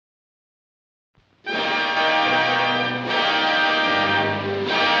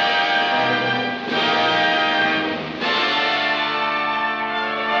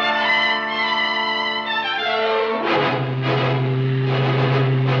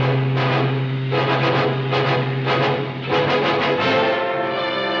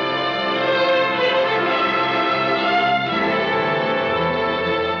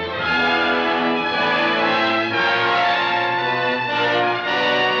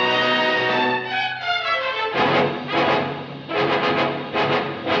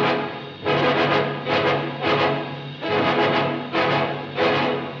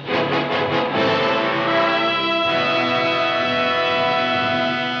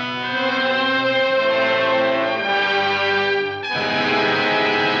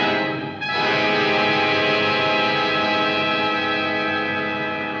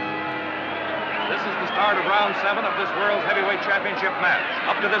7 of this World's Heavyweight Championship match.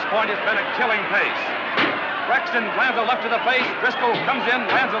 Up to this point, it's been a killing pace. Braxton lands a left to the face. Driscoll comes in,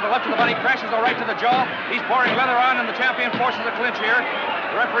 lands with a left to the body, crashes a right to the jaw. He's pouring leather on, and the champion forces a clinch here.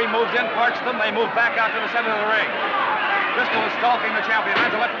 The referee moves in, parts them. They move back out to the center of the ring. Driscoll is stalking the champion,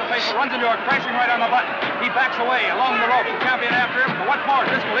 lands a left to the face, runs into her, crashing right on the button. He backs away along the rope. The champion after him. But what more?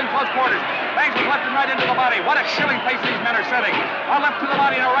 Driscoll in close quarters. Bangs with left and right into the body. What a killing pace these men are setting. A left to the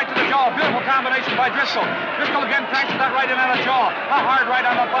body and a right to the jaw. Beautiful combination by Driscoll. Driscoll again crashes that right in on the jaw. A hard right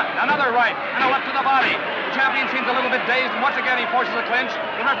on the button. Another right and a left to the body. The champion seems a little bit dazed, and once again he forces a clinch.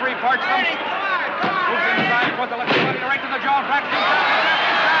 The referee parts them. Moves inside, puts the left to the body, the right to the jaw. Braxton down. The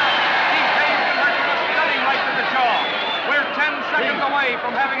champion's down. He's dazed and hurt with a stunning right to the jaw. We're 10 seconds away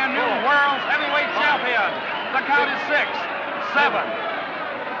from having a new world's heavyweight champion. The count is 6, 7,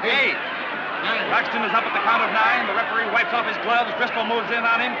 8. Braxton is up at the count of 9. The referee wipes off his gloves. Driscoll moves in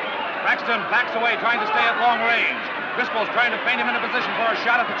on him. Braxton backs away, trying to stay at long range. Driscoll's trying to feint him into position for a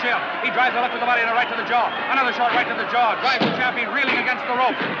shot at the chin. He drives a left to the body and a right to the jaw. Another short right to the jaw. Drives the champion reeling against the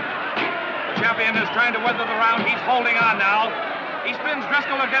rope. The champion is trying to weather the round. He's holding on now. He spins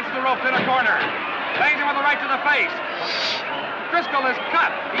Driscoll against the rope in a corner. Bangs him with a right to the face. Driscoll is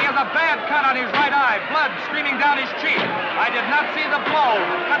cut. He has a bad cut on his right eye. Blood streaming down his cheek. I did not see the blow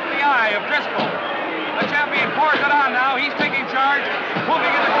cut the eye of Driscoll. The champion pours it on now. He's taking charge.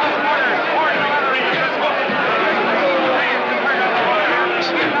 Moving into close quarters. Pouring the leather into Driscoll.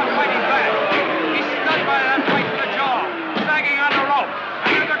 He's not fighting back. He's stunned by that right to the jaw. Sagging on the rope.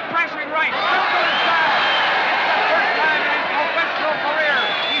 And there's a crashing right. Driscoll is down. It's the first time in his professional career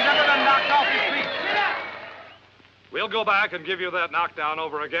he's ever been knocked off his feet. We'll go back and give you that knockdown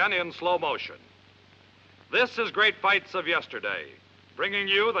over again in slow motion. This is Great Fights of Yesterday, bringing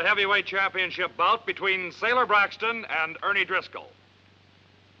you the heavyweight championship bout between Sailor Braxton and Ernie Driscoll.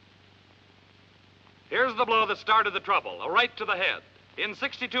 Here's the blow that started the trouble, a right to the head. In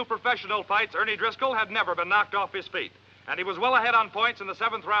 62 professional fights, Ernie Driscoll had never been knocked off his feet, and he was well ahead on points in the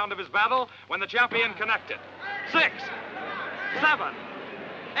 7th round of his battle when the champion connected. 6, 7,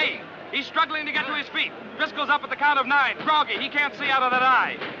 8. He's struggling to get to his feet. Driscoll's up at the count of 9. Groggy, he can't see out of that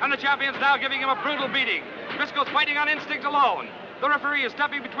eye. And the champion's now giving him a brutal beating. Driscoll's fighting on instinct alone. The referee is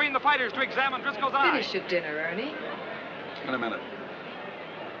stepping between the fighters to examine Driscoll's eye. Finish your dinner, Ernie. In a minute.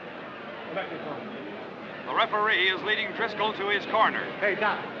 The referee is leading Driscoll to his corner. Hey,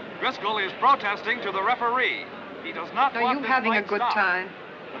 Doc. Driscoll is protesting to the referee. He does not want Are you this having a fight good stopped. time?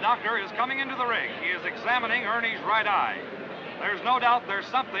 The doctor is coming into the ring. He is examining Ernie's right eye. There's no doubt there's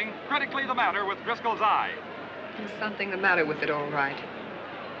something critically the matter with Driscoll's eye. There's something the matter with it, all right.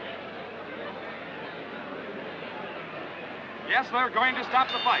 Yes, they're going to stop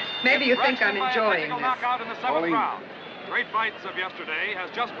the fight. Maybe you think I'm Braxton by a enjoying technical this. knockout in the 7th Pauline. round. Great Fights of Yesterday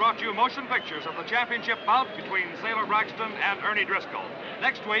has just brought you motion pictures of the championship bout between Sailor Braxton and Ernie Driscoll.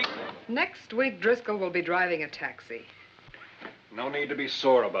 Next week, Driscoll will be driving a taxi. No need to be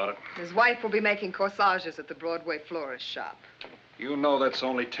sore about it. His wife will be making corsages at the Broadway florist shop. You know that's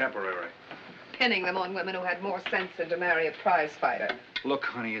only temporary. Pinning them on women who had more sense than to marry a prize fighter. Look,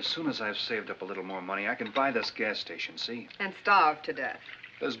 honey, as soon as I've saved up a little more money, I can buy this gas station, see? And starve to death.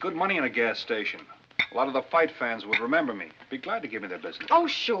 There's good money in a gas station. A lot of the fight fans would remember me. Be glad to give me their business. Oh,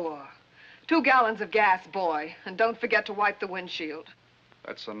 sure. 2 gallons of gas, boy. And don't forget to wipe the windshield.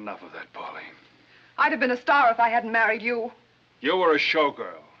 That's enough of that, Pauline. I'd have been a star if I hadn't married you. You were a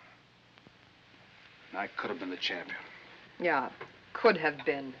showgirl. And I could have been the champion. Yeah, could have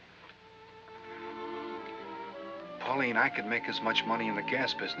been. Pauline, I could make as much money in the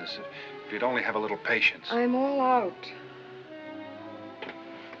gas business if you'd only have a little patience. I'm all out.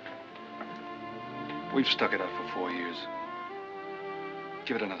 We've stuck it out for 4 years.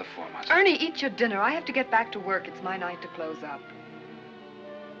 Give it another 4 months. Ernie, eat your dinner. I have to get back to work. It's my night to close up.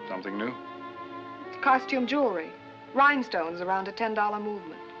 Something new? Costume jewelry. Rhinestones around a $10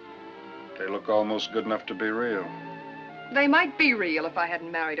 movement. They look almost good enough to be real. They might be real if I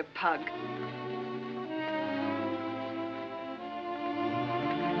hadn't married a pug.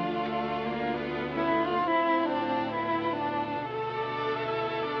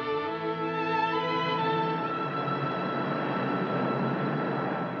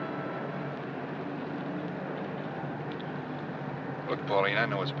 Look, Pauline, I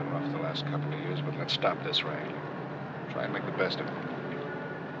know it's been rough the last couple of years, but let's stop this wrangling. Try and make the best of it.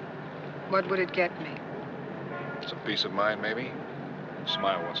 What would it get me? Some peace of mind, maybe.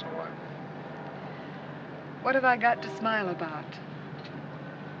 Smile once in a while. What have I got to smile about?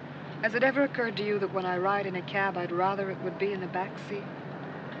 Has it ever occurred to you that when I ride in a cab, I'd rather it would be in the back seat?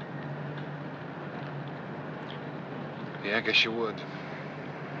 Yeah, I guess you would.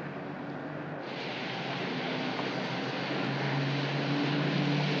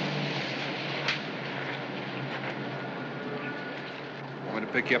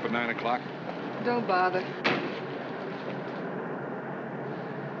 pick you up at 9 o'clock? Don't bother.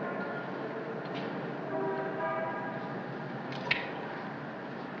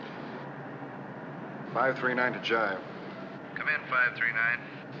 .539 to jive. Come in, 539.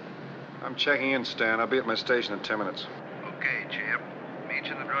 I'm checking in, Stan. I'll be at my station in 10 minutes. Okay, champ. Meet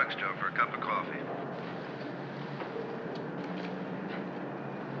you in the drugstore for a cup of coffee.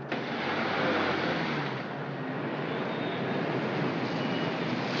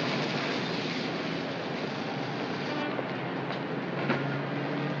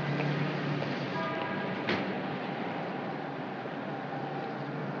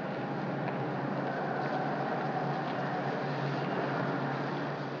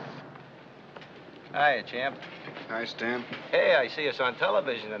 Hiya, champ. Hi, Stan. Hey, I see us on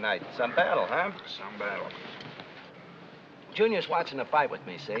television tonight. Some battle, huh? Some battle. Junior's watching the fight with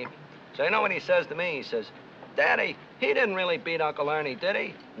me, see? So you know what he says to me? He says, Daddy, he didn't really beat Uncle Ernie, did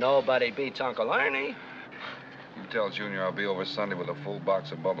he? Nobody beats Uncle Ernie. You tell Junior I'll be over Sunday with a full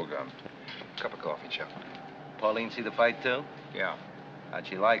box of bubble gum. Cup of coffee, Chuck. Pauline see the fight, too? Yeah. How'd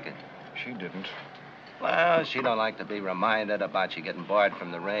she like it? She didn't. Well, she don't like to be reminded about you getting barred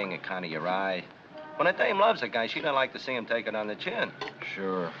from the ring and kind of your eye. When a dame loves a guy, she don't like to see him take it on the chin.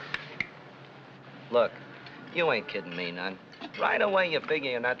 Sure. Look, you ain't kidding me none. Right away, you figure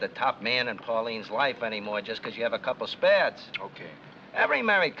you're not the top man in Pauline's life anymore just because you have a couple spats. Okay. Every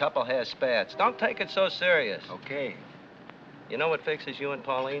married couple has spats. Don't take it so serious. Okay. You know what fixes you and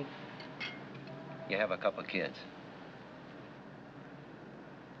Pauline? You have a couple kids.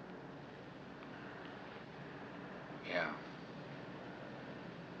 Yeah.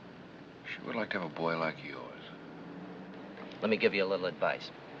 She would like to have a boy like yours. Let me give you a little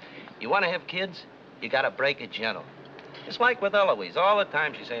advice. You want to have kids, you got to break it gentle. Just like with Eloise. All the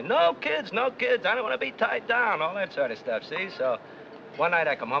time she's saying, no kids, no kids. I don't want to be tied down, all that sort of stuff, see? So one night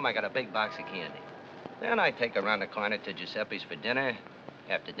I come home, I got a big box of candy. Then I take her around the corner to Giuseppe's for dinner.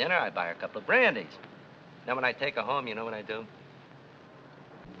 After dinner, I buy her a couple of brandies. Then when I take her home, you know what I do?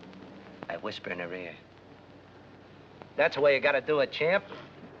 I whisper in her ear. That's the way you got to do it, champ.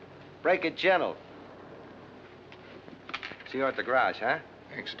 Break it gentle. See you at the garage, huh?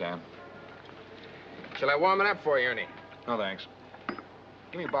 Thanks, Dan. Shall I warm it up for you, Ernie? No, thanks.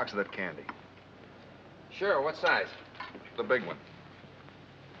 Give me a box of that candy. Sure, what size? The big one.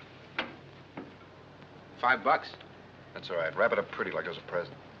 $5. That's all right. Wrap it up pretty like it was a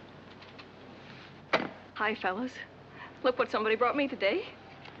present. Hi, fellas. Look what somebody brought me today.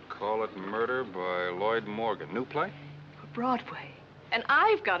 Call It Murder by Lloyd Morgan. New play? Broadway. And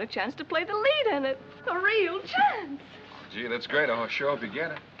I've got a chance to play the lead in it. A real chance. Gee, that's great. I'll show if you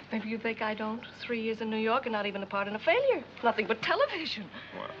get it. Maybe you think I don't. 3 years in New York and not even a part in a failure. Nothing but television.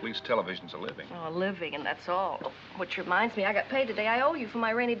 Well, at least television's a living. Oh, a living, and that's all. Oh, which reminds me, I got paid today. I owe you for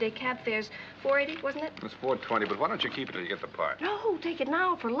my rainy day cab fares. $4.80, wasn't it? It's $4.20, but why don't you keep it till you get the part? No, take it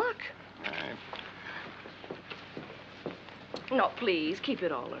now for luck. All right. No, please, keep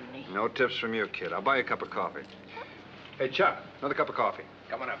it all, Ernie. No tips from you, kid. I'll buy you a cup of coffee. Hey, Chuck, another cup of coffee.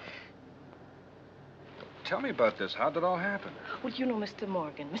 Coming up. Tell me about this. How'd it all happen? Well, you know Mr.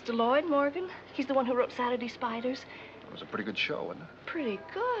 Morgan. Mr. Lloyd Morgan. He's the one who wrote Saturday Spiders. It was a pretty good show, wasn't it? Pretty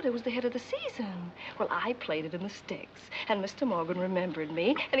good. It was the hit of the season. Well, I played it in the sticks. And Mr. Morgan remembered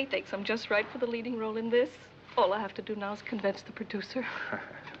me, and he thinks I'm just right for the leading role in this. All I have to do now is convince the producer.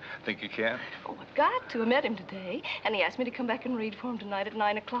 Think you can? Oh, I've got to. I met him today, and he asked me to come back and read for him tonight at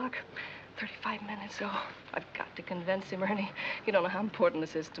 9 o'clock. 35 minutes. Oh, I've got to convince him, Ernie. You don't know how important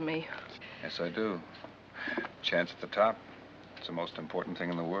this is to me. Yes, I do. Chance at the top. It's the most important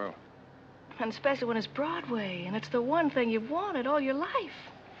thing in the world. And especially when it's Broadway, and it's the one thing you've wanted all your life.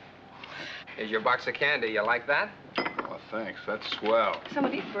 Here's your box of candy. You like that? Oh, thanks. That's swell.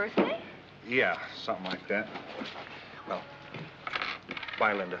 Somebody's birthday? Yeah, something like that. Well,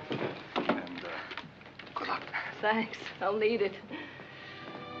 bye, Linda. And, good luck. Thanks. I'll need it.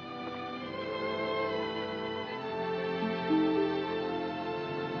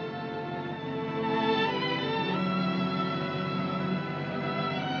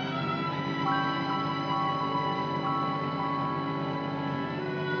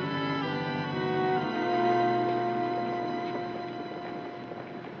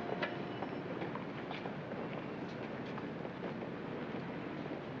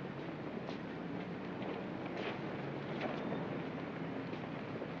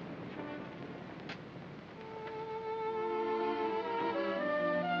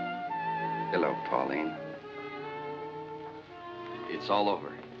 Hello, Pauline. It's all over.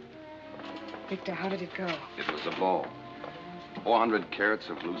 Victor, how did it go? It was a ball. 400 carats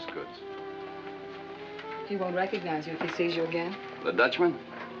of loose goods. He won't recognize you if he sees you again. The Dutchman?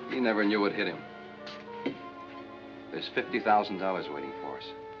 He never knew what hit him. There's $50,000 waiting for us.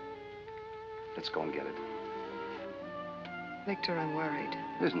 Let's go and get it. Victor, I'm worried.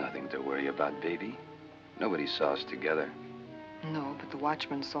 There's nothing to worry about, baby. Nobody saw us together. No, but the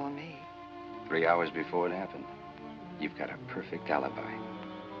watchman saw me. 3 hours before it happened. You've got a perfect alibi.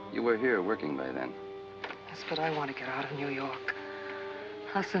 You were here working by then. Yes, but I want to get out of New York.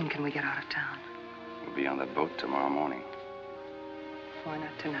 How soon can we get out of town? We'll be on the boat tomorrow morning. Why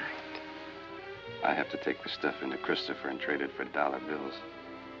not tonight? I have to take the stuff into Christopher and trade it for dollar bills.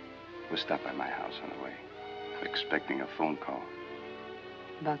 We'll stop by my house on the way. I'm expecting a phone call.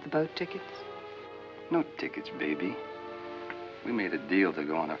 About the boat tickets? No tickets, baby. We made a deal to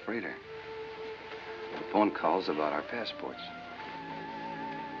go on a freighter. The phone call's about our passports.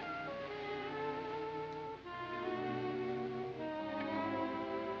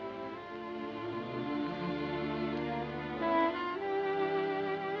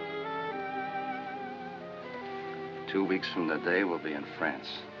 Two weeks from today, we'll be in France.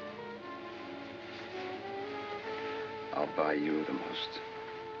 I'll buy you the most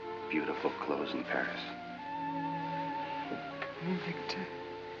beautiful clothes in Paris. Victor.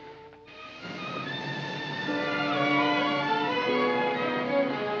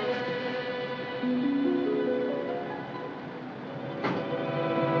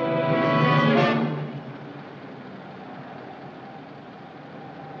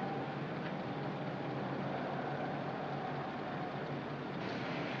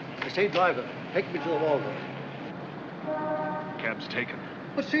 Say, driver, take me to the Waldo. Cab's taken.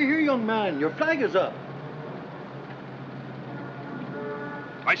 But see here, young man, your flag is up.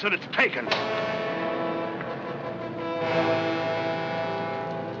 I said it's taken.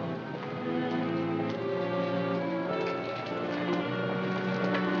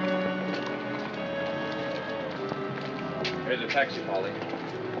 Here's a taxi, Pauline.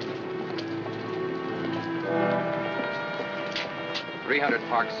 300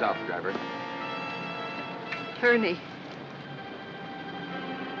 Park South, driver. Ernie.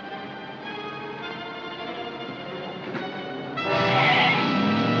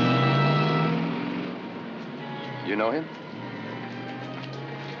 You know him?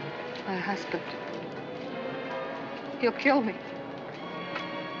 My husband. He'll kill me.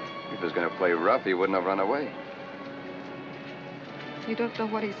 If he was going to play rough, he wouldn't have run away. You don't know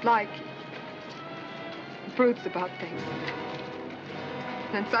what he's like. He broods about things.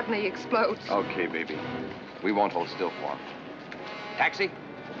 Then suddenly he explodes. Okay, baby. We won't hold still for him. Taxi?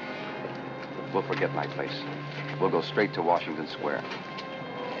 We'll forget my place. We'll go straight to Washington Square.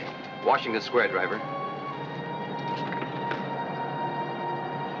 Washington Square, driver.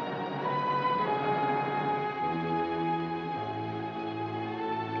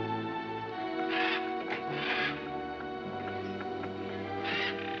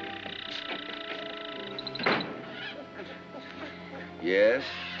 Yes?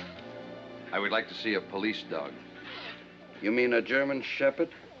 I would like to see a police dog. You mean a German Shepherd?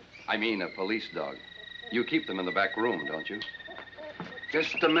 I mean a police dog. You keep them in the back room, don't you?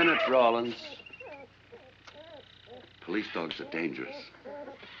 Just a minute, Rawlins. Police dogs are dangerous.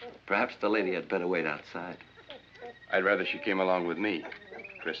 Perhaps the lady had better wait outside. I'd rather she came along with me,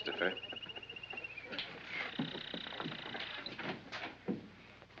 Christopher.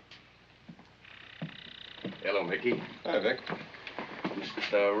 Hello, Mickey. Hi, Vic.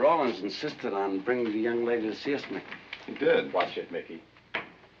 Mr. Rawlins insisted on bringing the young lady to see us, Mick. He did. Watch it, Mickey.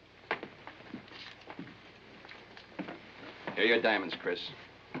 Here are your diamonds, Chris.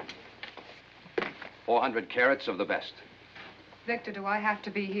 400 carats of the best. Victor, do I have to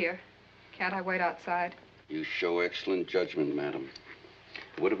be here? Can't I wait outside? You show excellent judgment, madam.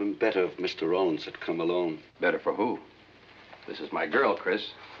 It would have been better if Mr. Rawlins had come alone. Better for who? This is my girl,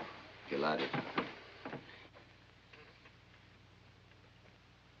 Chris. You lied it.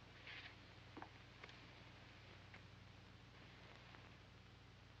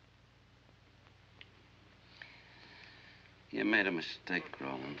 You made a mistake,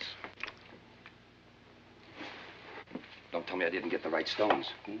 Rawlins. Don't tell me I didn't get the right stones.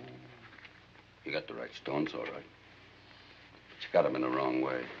 You got the right stones, all right. But you got them in the wrong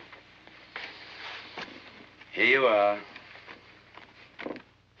way. Here you are.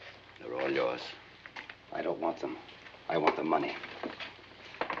 They're all yours. I don't want them. I want the money.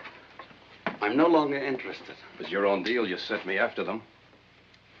 I'm no longer interested. It was your own deal. You sent me after them.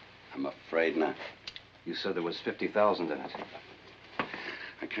 I'm afraid not. You said there was 50,000 in it.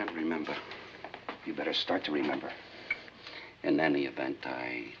 I can't remember. You better start to remember. In any event,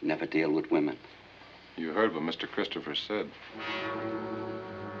 I never deal with women. You heard what Mr. Christopher said.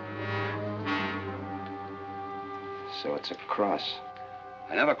 So it's a cross.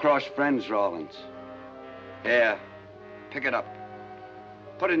 I never cross friends, Rawlins. Here, pick it up.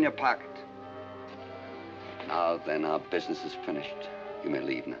 Put it in your pocket. Now then, our business is finished. You may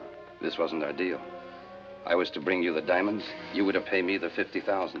leave now. This wasn't our deal. I was to bring you the diamonds. You were to pay me the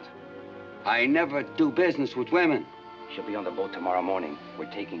 50,000. I never do business with women. She'll be on the boat tomorrow morning.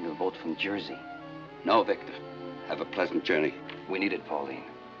 We're taking the boat from Jersey. No, Victor. Have a pleasant journey. We needed Pauline.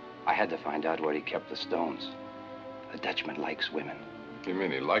 I had to find out where he kept the stones. The Dutchman likes women. You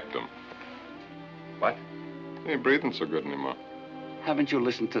mean he liked them? What? He ain't breathing so good anymore. Haven't you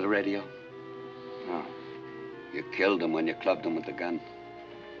listened to the radio? No. You killed him when you clubbed him with the gun.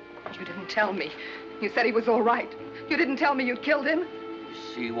 You didn't tell me. You said he was all right. You didn't tell me you'd killed him. You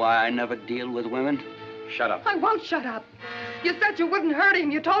see why I never deal with women? Shut up. I won't shut up. You said you wouldn't hurt him.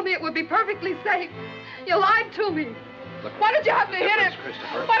 You told me it would be perfectly safe. You lied to me. Look, why did you have to hit him?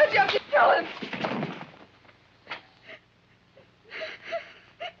 Christopher. Why did you have to kill him?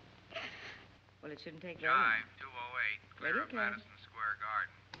 Well, it shouldn't take Jive, long. 208, clear of Madison Square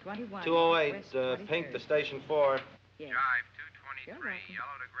Garden. 21. 208, Pink to Station 4. Yes. Jive, 223,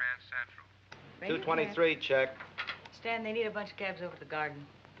 yellow to Grand Central. 223, check. Stan, they need a bunch of cabs over to the garden.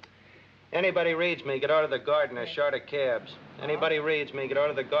 Anybody reads me, get out of the garden, they're short of cabs. Anybody reads me, get out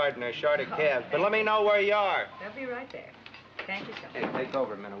of the garden, they're short of cabs. But let me know where you are. They'll be right there. Thank you, sir. Hey, take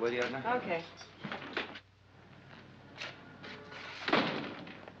over a minute, will you, Edna? Okay.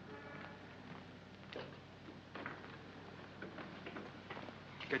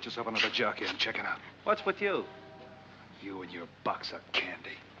 Get yourself another jockey and check it out. What's with you? You and your box of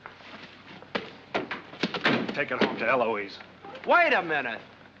candy. Take it home to Eloise. Wait a minute.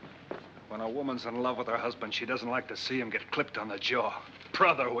 When a woman's in love with her husband, she doesn't like to see him get clipped on the jaw.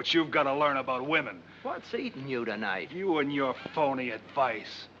 Brother, what you've got to learn about women. What's eating you tonight? You and your phony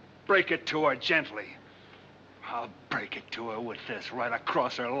advice. Break it to her gently. I'll break it to her with this right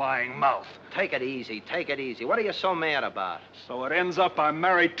across her lying mouth. Take it easy, take it easy. What are you so mad about? So it ends up I'm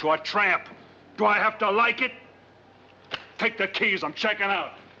married to a tramp. Do I have to like it? Take the keys, I'm checking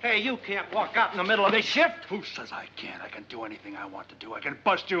out. Hey, you can't walk out in the middle of this shift. Who says I can't? I can do anything I want to do. I can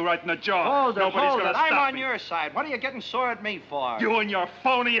bust you right in the jaw. Hold it, Nobody's hold gonna it. I'm stop on me. your side. What are you getting sore at me for? You and your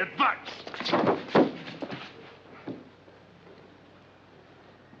phony advice.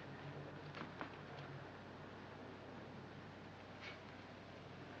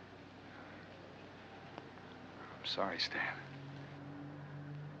 I'm sorry, Stan.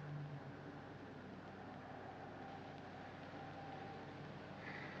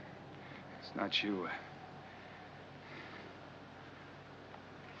 It's not you.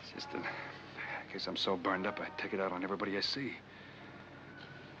 It's just that I guess I'm so burned up, I take it out on everybody I see.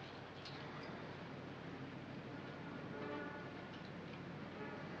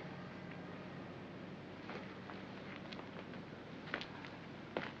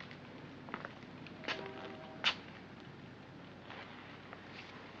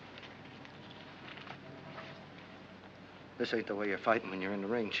 This ain't the way you're fighting when you're in the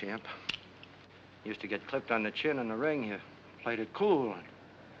ring, champ. Used to get clipped on the chin in the ring. You played it cool and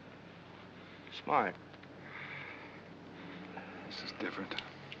smart. This is different.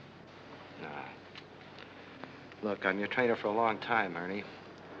 Nah. Look, I'm your trainer for a long time, Ernie.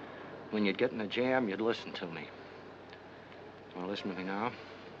 When you'd get in a jam, you'd listen to me. Want to listen to me now?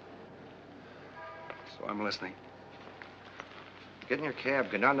 So I'm listening. Get in your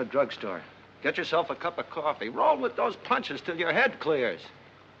cab, go down to the drugstore. Get yourself a cup of coffee. Roll with those punches till your head clears.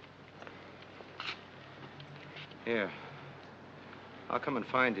 Here. I'll come and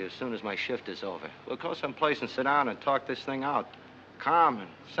find you as soon as my shift is over. We'll go someplace and sit down and talk this thing out. Calm and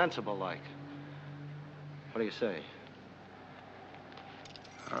sensible like. What do you say?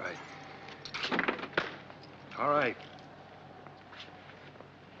 All right. All right.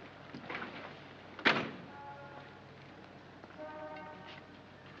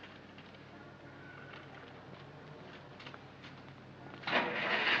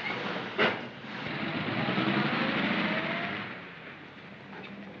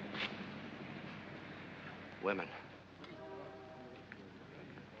 Women.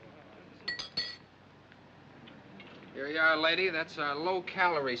 Here you are, lady. That's our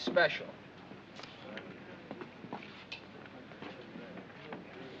low-calorie special.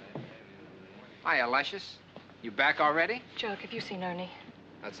 Hiya, Luscious. You back already? Chuck, have you seen Ernie?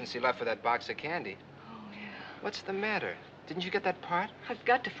 Not since he left for that box of candy. Oh, yeah. What's the matter? Didn't you get that part? I've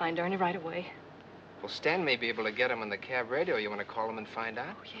got to find Ernie right away. Well, Stan may be able to get him on the cab radio. You want to call him and find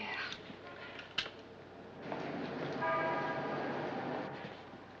out? Oh, yeah.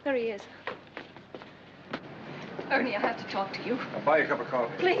 There he is. Ernie, I have to talk to you. I'll buy you a cup of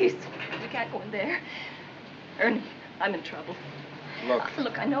coffee. Please. You can't go in there. Ernie, I'm in trouble. Look.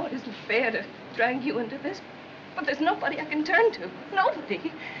 Look, I know it isn't fair to drag you into this, but there's nobody I can turn to.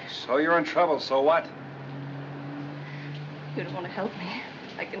 Nobody. So you're in trouble, so what? You don't want to help me.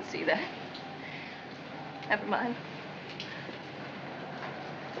 I can see that. Never mind.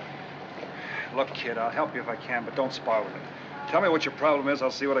 Look, kid, I'll help you if I can, but don't spoil it. Tell me what your problem is,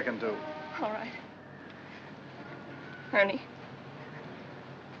 I'll see what I can do. All right. Ernie,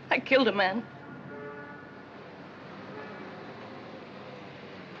 I killed a man.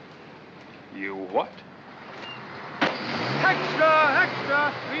 You what? Extra,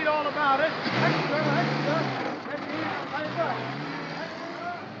 extra. Read all about it. Extra, extra.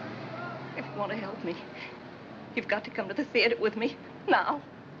 If you want to help me, you've got to come to the theater with me now.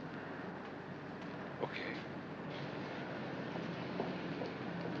 Okay.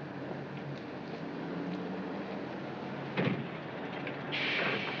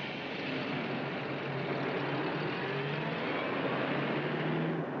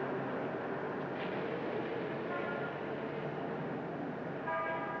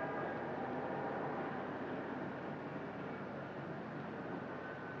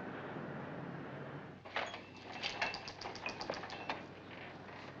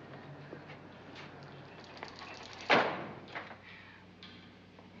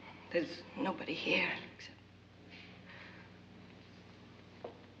 There's nobody here except...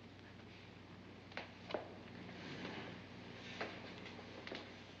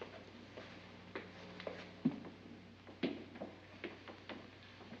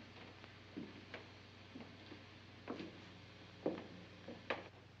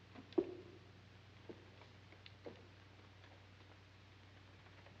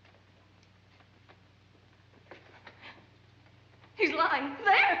 He's lying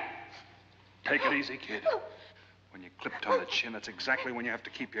there. Take it easy, kid. When you clipped on the chin, that's exactly when you have to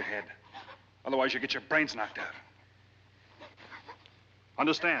keep your head. Otherwise, you get your brains knocked out.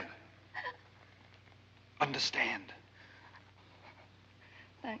 Understand? Understand.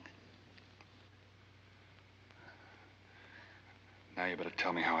 Thanks. Now you better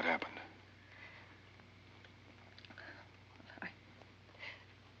tell me how it happened.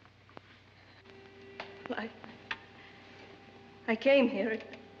 I came here at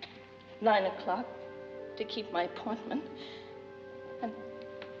 9 o'clock to keep my appointment. And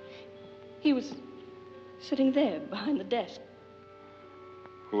he was sitting there behind the desk.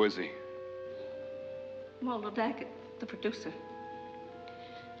 Who is he? Waldo Daggett, the producer.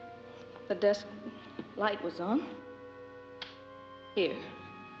 The desk light was on. Here.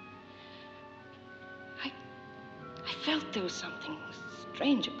 I felt there was something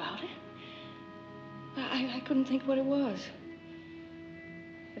strange about it. I couldn't think what it was.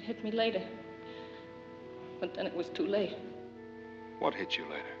 It hit me later. But then it was too late. What hit you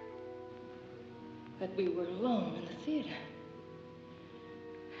later? That we were alone in the theater.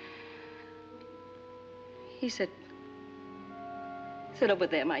 He said, "Sit over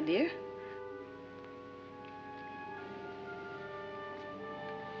there, my dear."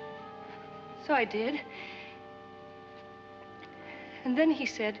 So I did. And then he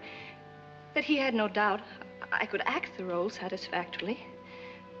said that he had no doubt I could act the role satisfactorily.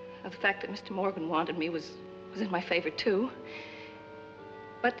 The fact that Mr. Morgan wanted me was in my favor, too.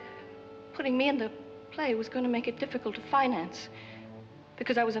 But putting me in the play was going to make it difficult to finance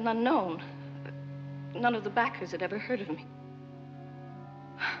because I was an unknown. None of the backers had ever heard of me.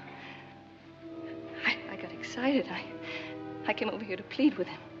 I got excited. I came over here to plead with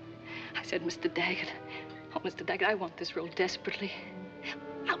him. I said, "Mr. Daggett, oh, Mr. Daggett, I want this role desperately.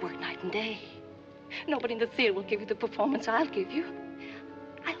 I'll work night and day. Nobody in the theater will give you the performance I'll give you.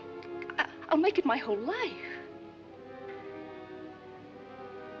 I'll make it my whole life."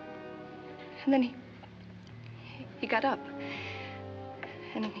 And then he got up.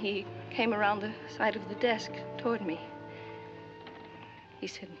 And he came around the side of the desk toward me. He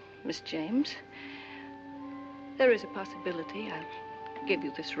said, "Miss James, there is a possibility I'll give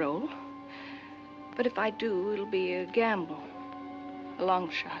you this role. But if I do, it'll be a gamble, a long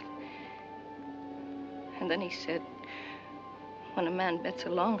shot." And then he said, when a man bets a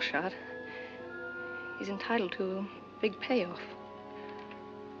long shot, he's entitled to a big payoff.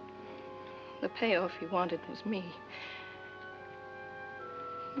 The payoff he wanted was me.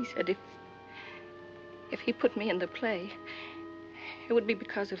 He said if he put me in the play, it would be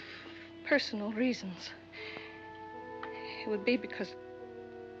because of personal reasons. It would be because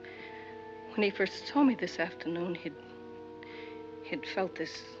when he first saw me this afternoon, he'd felt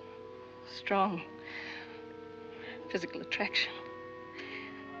this strong physical attraction.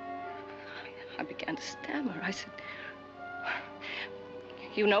 I began to stammer. I said,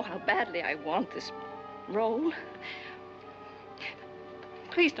 "You know how badly I want this roll.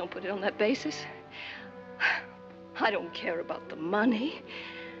 Please don't put it on that basis. I don't care about the money.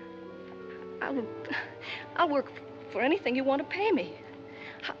 I'll work for anything you want to pay me.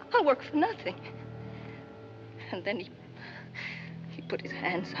 I'll work for nothing. And then he put his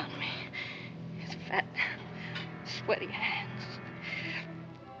hands on me. His fat, sweaty hands.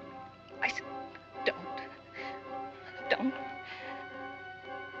 I said, don't.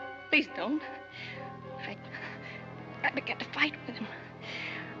 Please don't. I began to fight with him.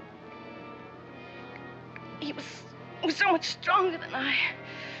 He was so much stronger than I.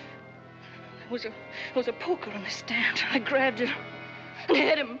 There was a poker on the stand. I grabbed it and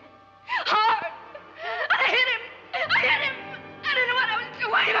hit him hard. I hit him. I didn't know what I was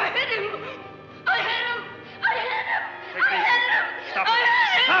doing. I hit him.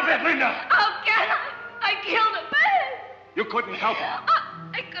 Stop it, Linda! How can I? I killed a man. You couldn't help him.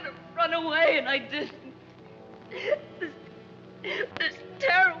 I could have run away, and I didn't. This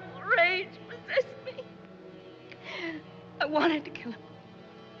terrible rage possessed me. I wanted to kill him.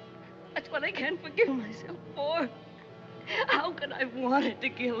 That's what I can't forgive myself for. How could I have wanted to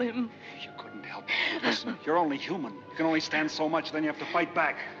kill him? You couldn't help it. Listen, you're only human. You can only stand so much, then you have to fight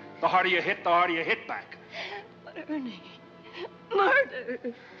back. The harder you hit, the harder you hit back. But Ernie, murder.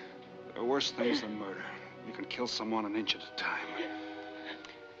 There are worse things than murder. You can kill someone an inch at a time.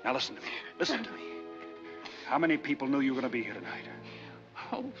 Now listen to me. Listen to me. How many people knew you were going to be here tonight?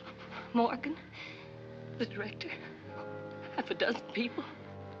 Oh, Morgan, the director, half a dozen people.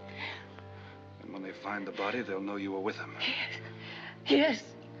 And when they find the body, they'll know you were with him. Yes.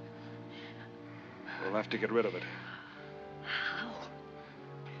 We'll have to get rid of it. How?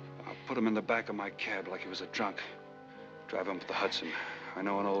 I'll put him in the back of my cab like he was a drunk. Drive him to the Hudson. I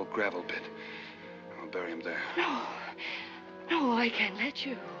know an old gravel pit. I'll bury him there. No, I can't let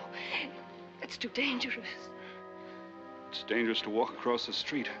you. It's too dangerous. It's dangerous to walk across the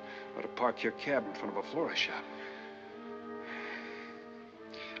street or to park your cab in front of a florist shop.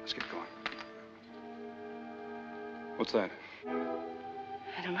 Let's get going. What's that?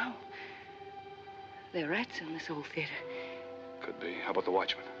 I don't know. There are rats in this old theater. Could be. How about the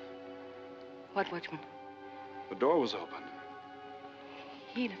watchman? What watchman? The door was open.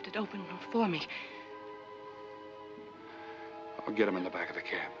 He left it open for me. I'll get him in the back of the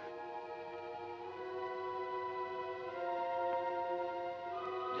cab.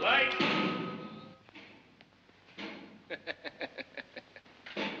 Light!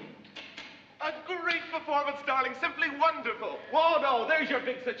 A great performance, darling. Simply wonderful. Waldo, there's your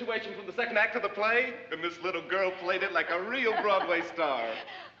big situation from the second act of the play. And this little girl played it like a real Broadway star.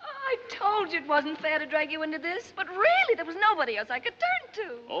 I told you it wasn't fair to drag you into this, but really, there was nobody else I could turn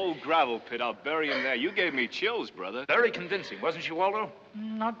to. Old gravel pit, I'll bury him there. You gave me chills, brother. Very convincing, wasn't she, Waldo?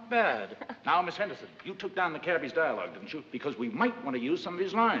 Not bad. Now, Miss Henderson, you took down the cabbie's dialogue, didn't you? Because we might want to use some of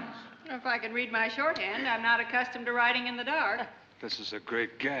his lines. If I can read my shorthand, I'm not accustomed to writing in the dark. This is a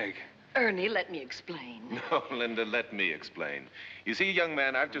great gag. Ernie, let me explain. No, Linda, let me explain. You see, young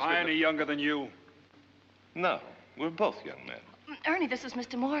man, I've just... Am I any younger than you? No, we're both young men. Ernie, this is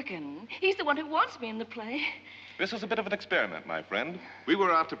Mr. Morgan. He's the one who wants me in the play. This was a bit of an experiment, my friend. We were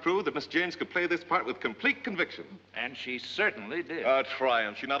out to prove that Miss James could play this part with complete conviction. And she certainly did. A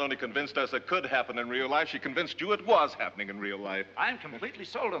triumph. She not only convinced us it could happen in real life, she convinced you it was happening in real life. I'm completely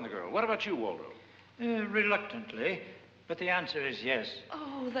sold on the girl. What about you, Waldo? Reluctantly, but the answer is yes.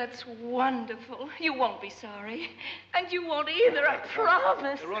 Oh, that's wonderful. You won't be sorry. And you won't either, I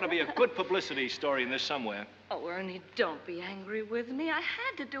promise. There ought to be a good publicity story in this somewhere. Oh, Ernie, don't be angry with me. I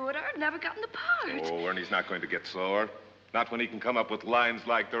had to do it, or I'd never gotten the part. Oh, Ernie's not going to get sore. Not when he can come up with lines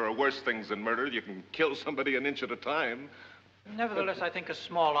like, there are worse things than murder. You can kill somebody an inch at a time. Nevertheless, I think a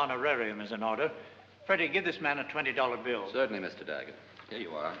small honorarium is in order. Freddie, give this man a $20 bill. Certainly, Mr. Daggett. Here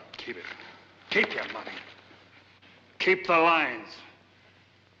you are. Keep it. Keep your money. Keep the lines.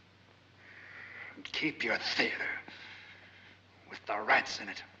 And keep your theater. With the rats in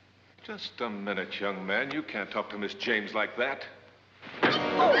it. Just a minute, young man. You can't talk to Miss James like that.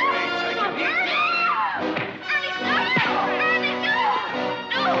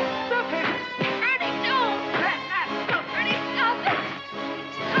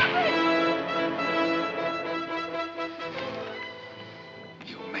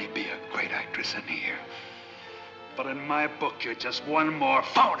 You may be a great actress in here, but in my book, you're just one more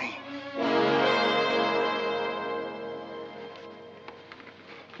phony.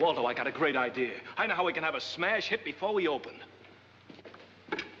 Waldo, I got a great idea. I know how we can have a smash hit before we open.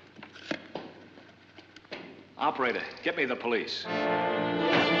 Operator, get me the police.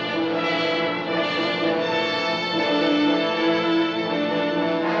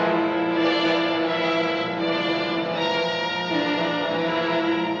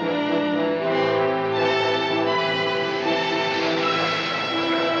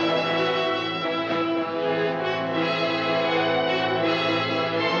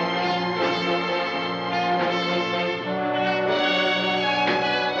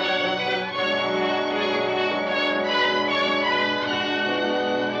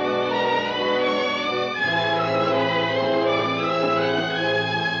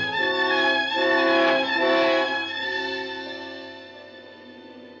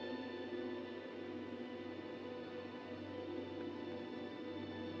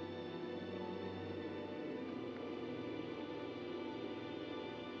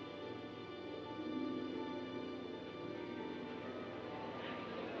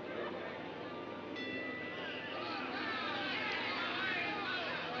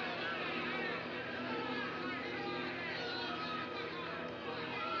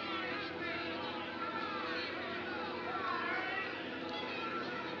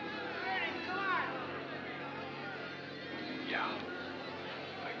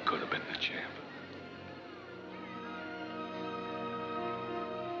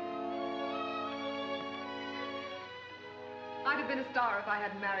 I'd have been a star if I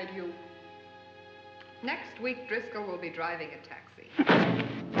hadn't married you. Next week, Driscoll will be driving a taxi.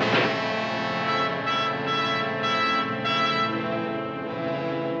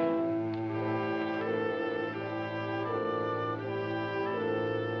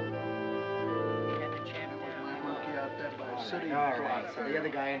 All right, so the other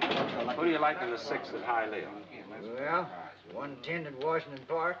guy in Who do you like in the sixth at Hialeah? Well, 110 at Washington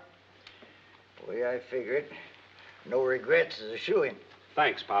Park. The way I figure it, no regrets is a shoo-in.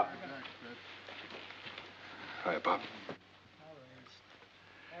 Thanks, Pop. Hi, Pop.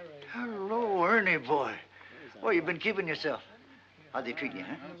 Hello, Ernie boy. Well, you've been keeping yourself. How'd they treat you,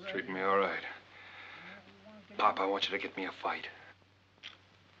 huh? Treating me all right. Pop, I want you to get me a fight.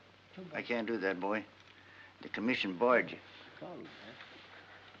 I can't do that, boy. The commission barred you.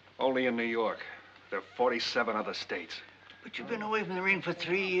 Only in New York. There are 47 other states. But you've been away from the ring for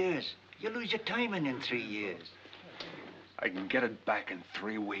 3 years. You lose your timing in 3 years. I can get it back in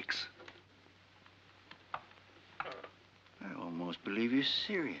 3 weeks. I almost believe you're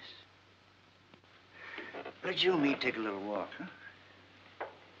serious. Let's you and me take a little walk, huh?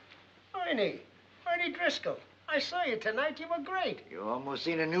 Ernie Driscoll. I saw you tonight. You were great. You almost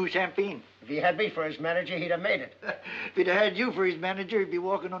seen a new champagne. If he had me for his manager, he'd have made it. If he'd have had you for his manager, he'd be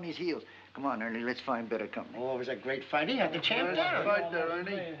walking on his heels. Come on, Ernie, let's find better company. Oh, it was a great fight. He had the champ down. Yeah, it was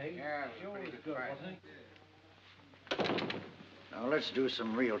pretty good fight. Now, let's do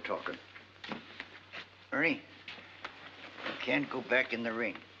some real talking. Ernie, you can't go back in the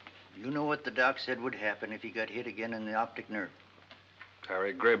ring. You know what the doc said would happen if he got hit again in the optic nerve.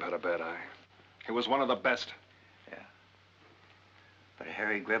 Harry Gribb had a bad eye. He was one of the best. Yeah. But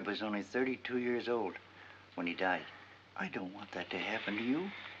Harry Gribb was only 32 years old when he died. I don't want that to happen to you.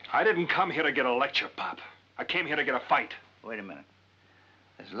 I didn't come here to get a lecture, Pop. I came here to get a fight. Wait a minute.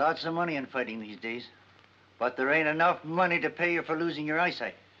 There's lots of money in fighting these days. But there ain't enough money to pay you for losing your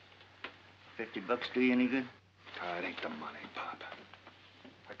eyesight. $50 do you any good? It ain't the money, Pop.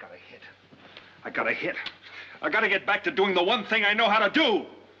 I gotta hit. I gotta get back to doing the one thing I know how to do.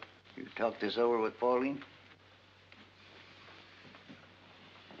 You talked this over with Pauline?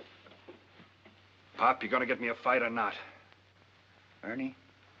 Pop, you gonna get me a fight or not? Ernie,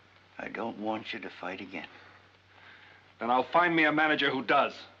 I don't want you to fight again. Then I'll find me a manager who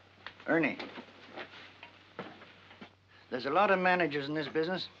does. Ernie, there's a lot of managers in this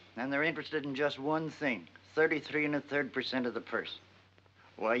business, and they're interested in just one thing, 33 1/3% of the purse.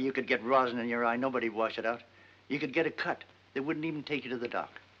 Why, you could get rosin in your eye, nobody'd wash it out. You could get a cut. They wouldn't even take you to the doc.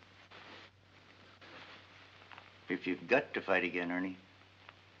 If you've got to fight again, Ernie,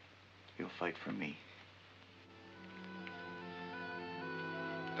 you'll fight for me.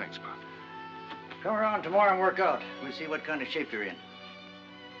 Thanks, Pop. Come around tomorrow and work out. We'll see what kind of shape you're in.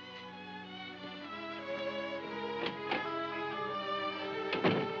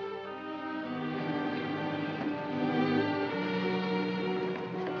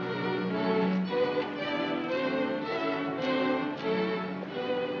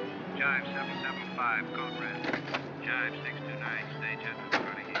 Jive 775, code red. Jive 629, stage entrance,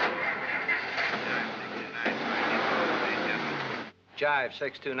 Carnegie. Jive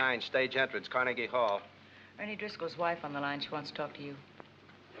 629, stage entrance. Jive 629, stage entrance, Carnegie Hall. Ernie Driscoll's wife on the line. She wants to talk to you.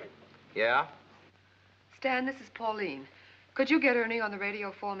 Yeah? Stan, this is Pauline. Could you get Ernie on the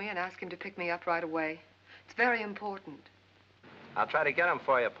radio for me and ask him to pick me up right away? It's very important. I'll try to get him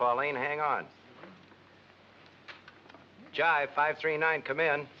for you, Pauline. Hang on. Jive 539, come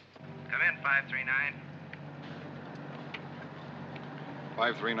in. Come in, 539.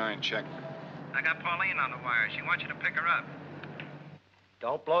 539, check. I got Pauline on the wire. She wants you to pick her up.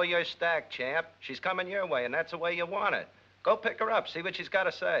 Don't blow your stack, champ. She's coming your way, and that's the way you want it. Go pick her up, see what she's got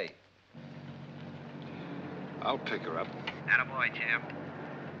to say. I'll pick her up. Attaboy, champ.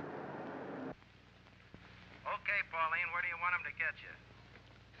 Okay, Pauline, where do you want him to get you?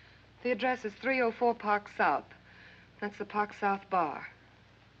 The address is 304 Park South. That's the Park South Bar.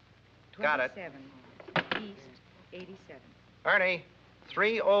 Got it. 27 East 87. Ernie,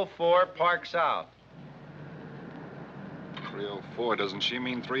 304 Park South. 304, doesn't she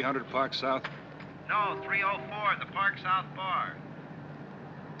mean 300 Park South? No, 304, the Park South Bar.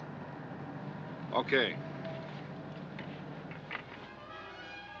 Okay.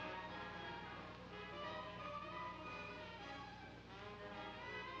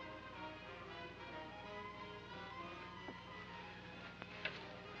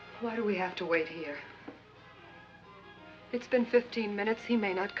 Why do we have to wait here? It's been 15 minutes. He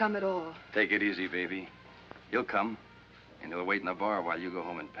may not come at all. Take it easy, baby. He'll come, and he'll wait in the bar while you go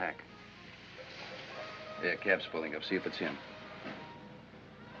home and pack. Yeah, cab's pulling up. See if it's him.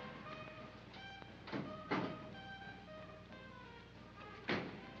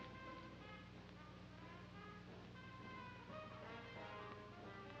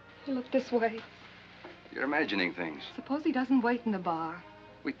 Look this way. You're imagining things. Suppose he doesn't wait in the bar.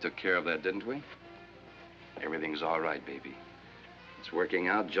 We took care of that, didn't we? Everything's all right, baby. It's working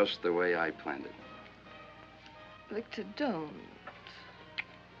out just the way I planned it. Victor, don't.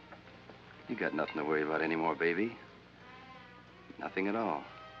 You got nothing to worry about anymore, baby. Nothing at all.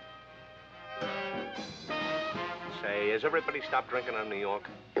 Say, has everybody stopped drinking in New York?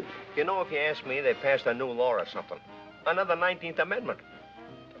 You know, if you ask me, they passed a new law or something. Another 19th Amendment.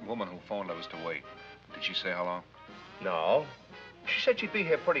 The woman who phoned us to wait. Did she say how long? No. She said she'd be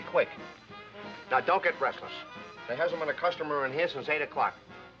here pretty quick. Now, don't get restless. There hasn't been a customer in here since 8 o'clock.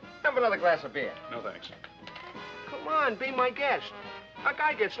 Have another glass of beer. No, thanks. Come on, be my guest. A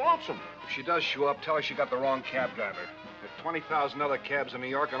guy gets lonesome. If she does show up, tell her she got the wrong cab driver. There are 20,000 other cabs in New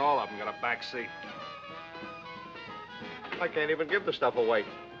York, and all of them got a back seat. I can't even give the stuff away.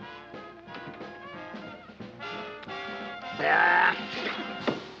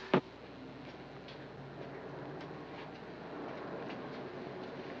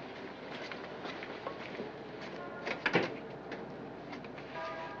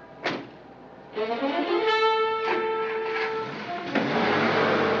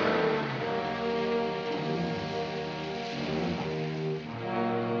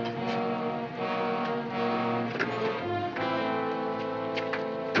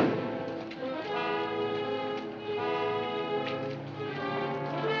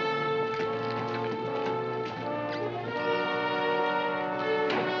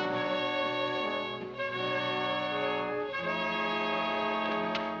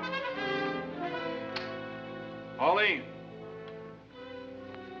 Pauline.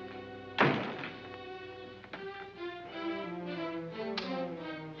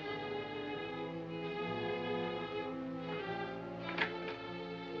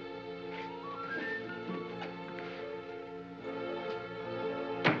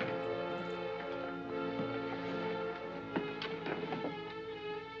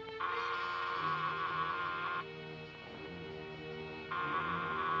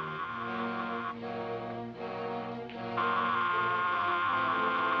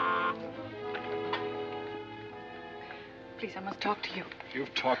 Please, I must talk to you.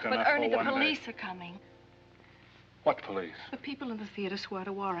 You've talked enough But Ernie, for the one police day. are coming. What police? The people in the theater swear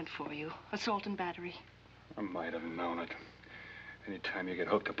a warrant for you. Assault and battery. I might have known it. Anytime you get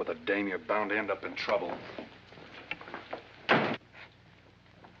hooked up with a dame, you're bound to end up in trouble. Oh,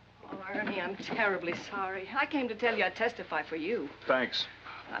 Ernie, I'm terribly sorry. I came to tell you I'd testify for you. Thanks.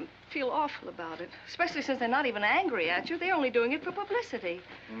 I feel awful about it, especially since they're not even angry at you. They're only doing it for publicity.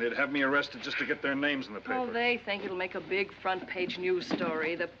 And they'd have me arrested just to get their names in the paper. Oh, they think it'll make a big front-page news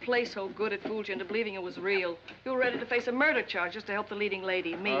story. The play so good it fooled you into believing it was real. You were ready to face a murder charge just to help the leading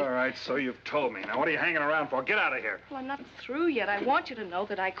lady, me. All right, so you've told me. Now, what are you hanging around for? Get out of here. Well, I'm not through yet. I want you to know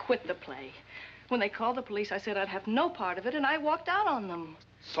that I quit the play. When they called the police, I said I'd have no part of it, and I walked out on them.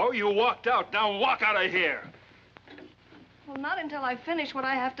 So you walked out. Now walk out of here. Well, not until I finish what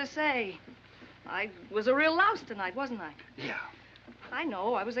I have to say. I was a real louse tonight, wasn't I? Yeah. I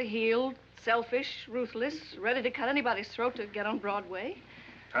know. I was a heel, selfish, ruthless, ready to cut anybody's throat to get on Broadway.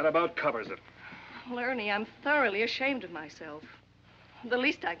 That about covers it. Well, Ernie, I'm thoroughly ashamed of myself. The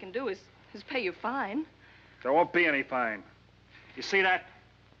least I can do is pay you fine. There won't be any fine. You see that?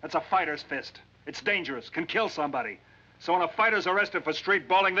 That's a fighter's fist. It's dangerous, can kill somebody. So when a fighter's arrested for street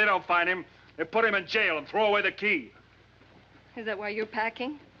brawling, they don't fine him. They put him in jail and throw away the key. Is that why you're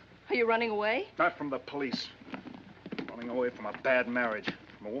packing? Are you running away? Not from the police. Running away from a bad marriage.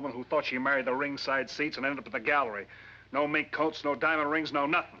 From a woman who thought she married the ringside seats and ended up at the gallery. No mink coats, no diamond rings, no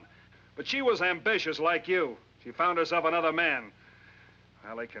nothing. But she was ambitious like you. She found herself another man.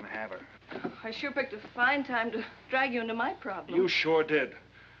 Well, they can have her. I sure picked a fine time to drag you into my problem. You sure did.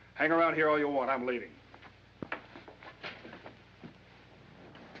 Hang around here all you want. I'm leaving.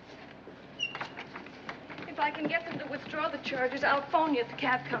 If I can get them to withdraw the charges, I'll phone you at the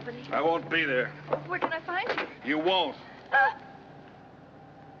cab company. I won't be there. Where can I find you? You won't.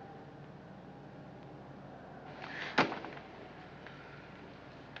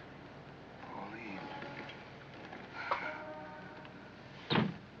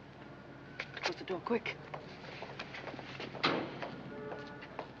 Close the door, quick.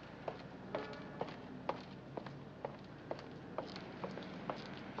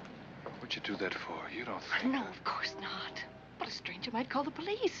 What'd you do that for? You don't think... No, of course not. But a stranger might call the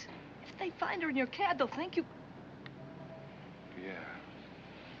police. If they find her in your cab, they'll think you... Yeah.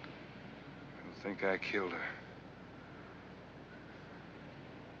 They'll think I killed her.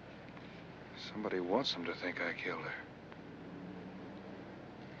 Somebody wants them to think I killed her.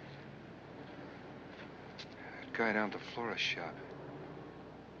 That guy down at the florist shop.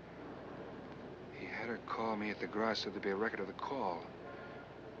 Adler called me at the garage, said there'd be a record of the call.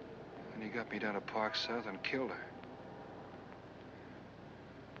 And he got me down to Park South and killed her.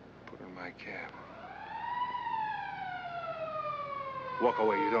 Put her in my cab. Walk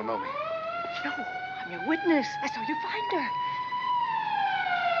away, you don't know me. No, I'm your witness. I saw you find her.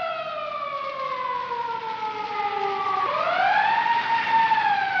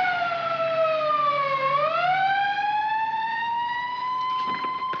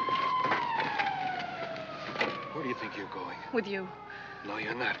 Where do you think you're going? With you. No,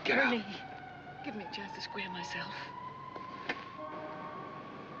 you're not. Get Ernie, out. give me a chance to square myself.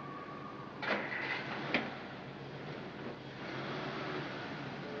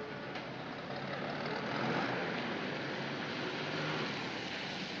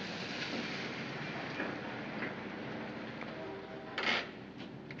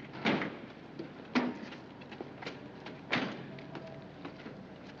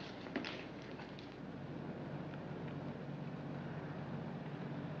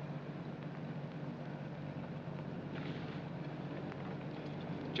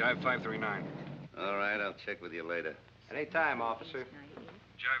 Jive 539. All right, I'll check with you later. Any time, officer.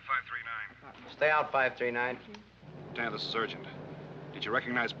 Jive 539. Stay out, 539. Dan, this is urgent. Did you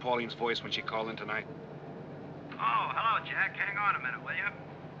recognize Pauline's voice when she called in tonight? Oh, hello, Jack. Hang on a minute, will you?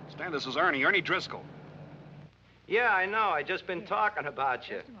 Stan, this is Ernie Driscoll. Yeah, I know. I just been talking about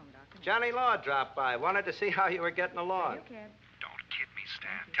you. Johnny Law dropped by. Wanted to see how you were getting along. Don't kid me,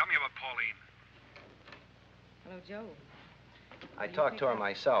 Stan. Tell me about Pauline. Hello, Joe. I talked to her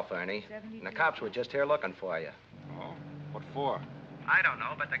myself, Ernie. And the cops were just here looking for you. Oh? What for? I don't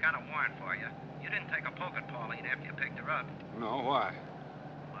know, but they got a warrant for you. You didn't take a poke at Pauline after you picked her up. No, why?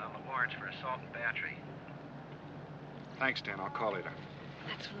 Well, the warrant's for assault and battery. Thanks, Stan. I'll call later.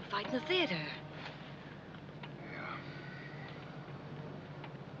 That's from the fight in the theater.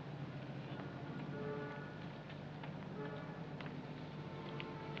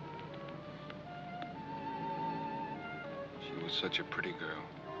 She was such a pretty girl.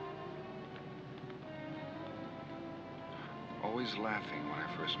 Always laughing when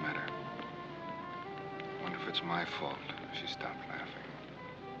I first met her. Wonder if it's my fault she stopped laughing.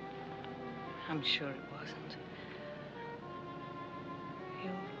 I'm sure it wasn't.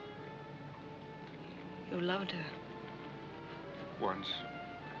 You loved her. Once.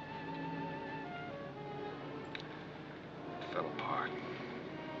 It fell apart.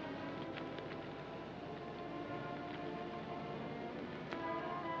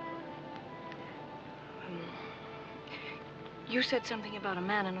 You said something about a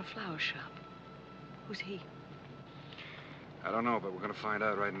man in a flower shop. Who's he? I don't know, but we're gonna find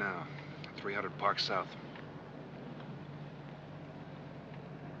out right now. 300 Park South.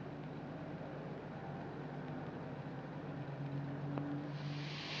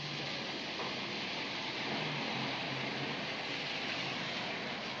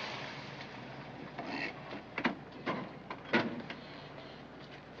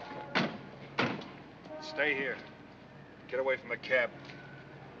 Stay here. Get away from the cab.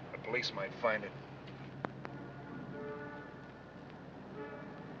 The police might find it.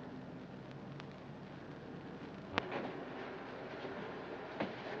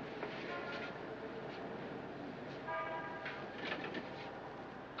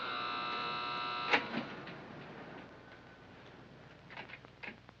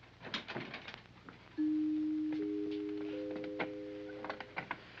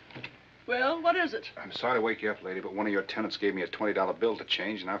 Well, what is it? I'm sorry to wake you up, lady, but one of your tenants gave me a $20 bill to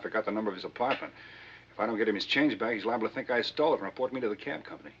change, and I forgot the number of his apartment. If I don't get him his change back, he's liable to think I stole it and report me to the cab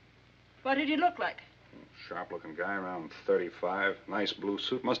company. What did he look like? Sharp-looking guy, around 35. Nice blue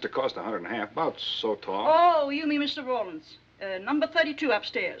suit. Must have cost $150. About so tall. Oh, you mean Mr. Rawlins. Number 32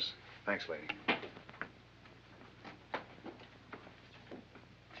 upstairs. Thanks, lady.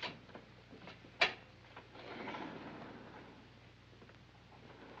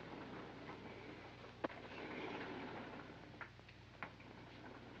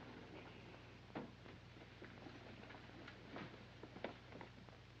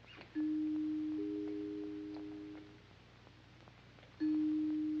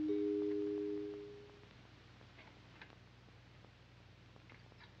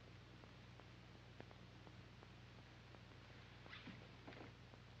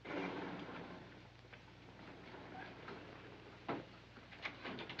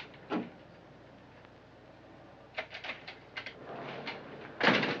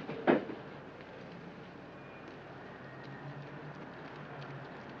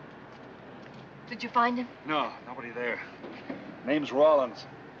 Did you find him? No, nobody there. Name's Rawlins.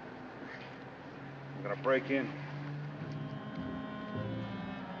 I'm gonna break in.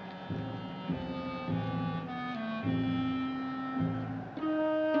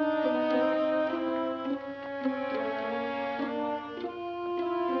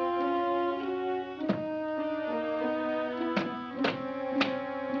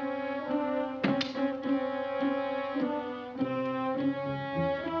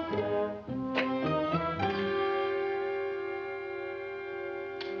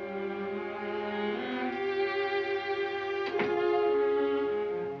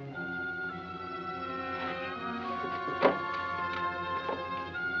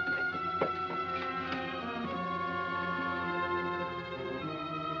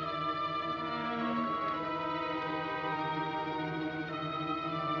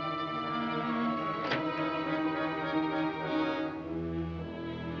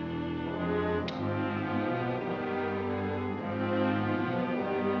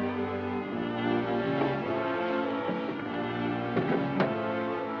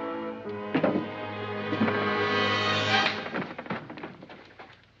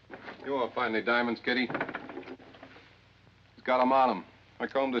 You won't find any diamonds, Kitty. He's got them on him. I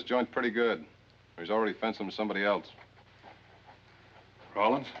combed this joint pretty good. He's already fenced them to somebody else.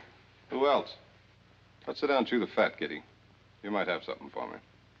 Rawlins? Who else? Let's sit down and chew the fat, Kitty. You might have something for me.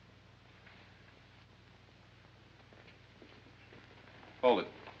 Hold it.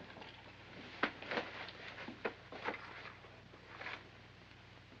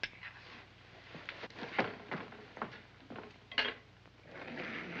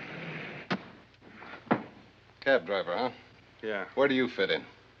 Cab driver, huh? Yeah. Where do you fit in?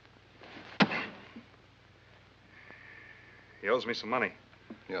 He owes me some money.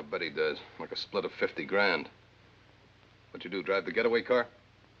 Yeah, I bet he does. Like a split of 50 grand. What'd you do, drive the getaway car?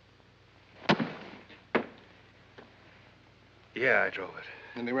 Yeah, I drove it.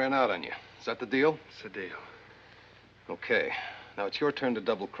 And he ran out on you. Is that the deal? It's the deal. Okay. Now it's your turn to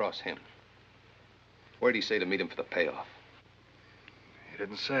double-cross him. Where'd he say to meet him for the payoff? He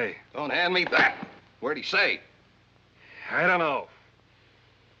didn't say. Don't hand me that. Where'd he say? I don't know.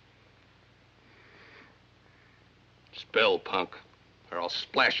 Spill, punk, or I'll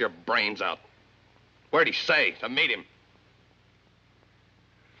splash your brains out. Where'd he say to meet him?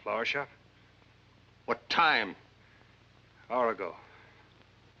 Flower shop? What time? Hour ago.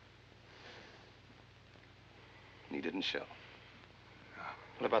 And he didn't show. No.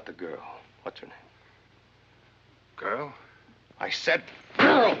 What about the girl? What's her name? Girl? I said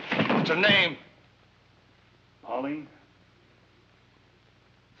girl! What's her name? Pauline?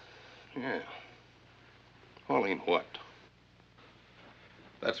 Yeah. Pauline what?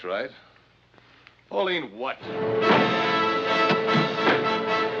 That's right. Pauline what?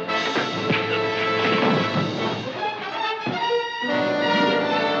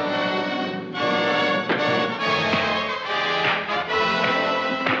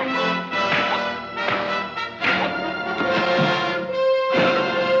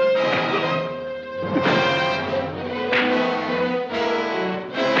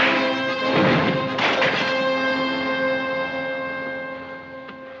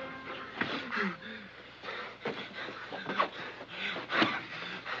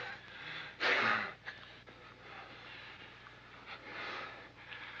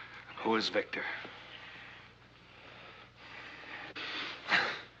 Who is Victor?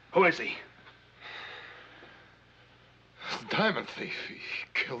 Who is he? The diamond thief. He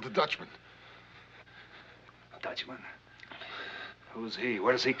killed a Dutchman. A Dutchman? Who's he?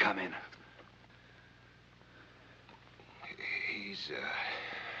 Where does he come in? He's,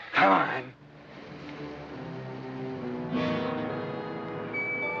 Come on.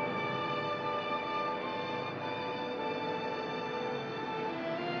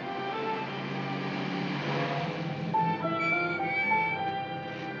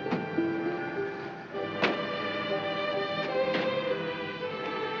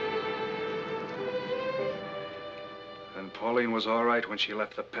 Pauline was all right when she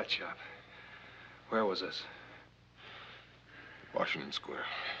left the pet shop. Where was this? Washington Square.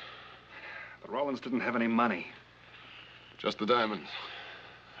 But Rawlins didn't have any money. Just the diamonds.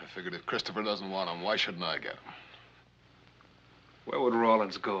 I figured if Christopher doesn't want them, why shouldn't I get them? Where would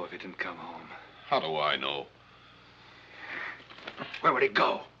Rawlins go if he didn't come home? How do I know? Where would he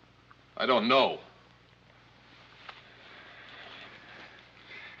go? I don't know.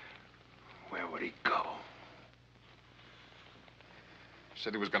 Where would he go?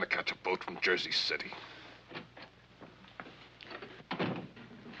 Said he was going to catch a boat from Jersey City.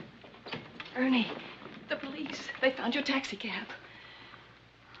 Ernie, the police. They found your taxi cab.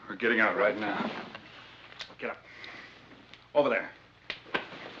 We're getting out right now. Get up. Over there.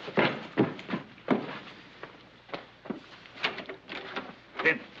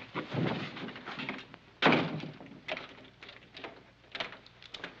 In.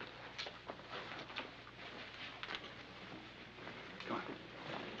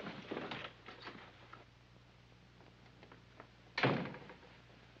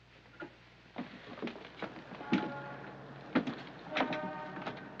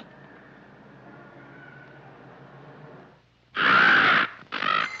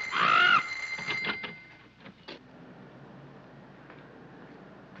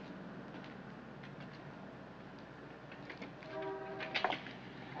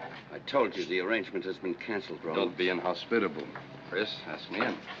 I told you the arrangement has been canceled, Rawlins. Don't be inhospitable. Chris, ask me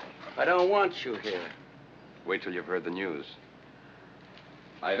in. I don't want you here. Wait till you've heard the news.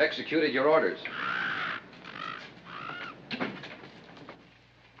 I've executed your orders.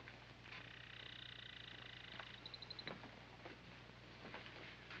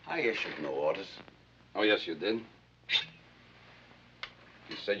 I issued no orders. Oh, yes, you did.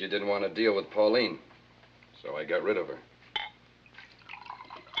 You said you didn't want to deal with Pauline, so I got rid of her.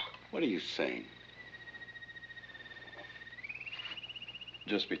 What are you saying?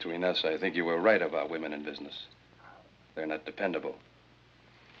 Just between us, I think you were right about women in business. They're not dependable.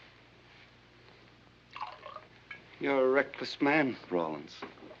 You're a reckless man, Rawlins.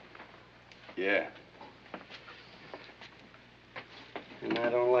 Yeah. And I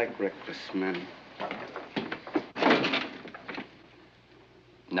don't like reckless men.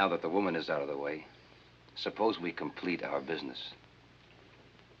 Now that the woman is out of the way, suppose we complete our business.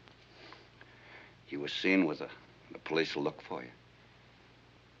 You were seen with her. The police will look for you.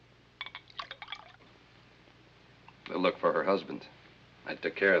 They'll look for her husband. I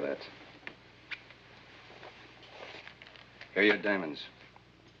took care of that. Here are your diamonds.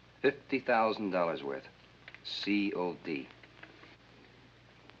 $50,000 worth. COD.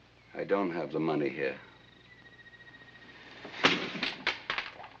 I don't have the money here.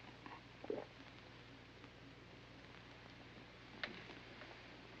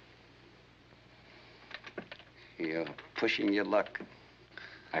 You're pushing your luck.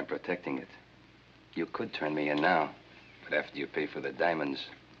 I'm protecting it. You could turn me in now, but after you pay for the diamonds,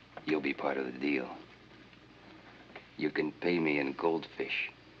 you'll be part of the deal. You can pay me in goldfish.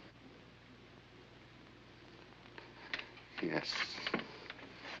 Yes.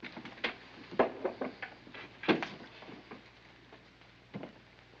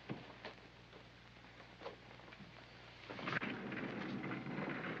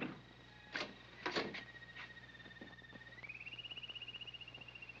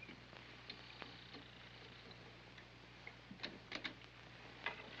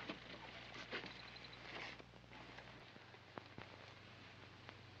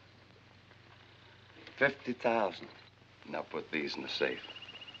 $50,000. Now put these in the safe.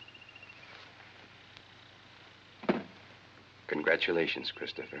 Congratulations,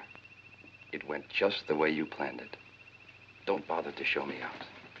 Christopher. It went just the way you planned it. Don't bother to show me out.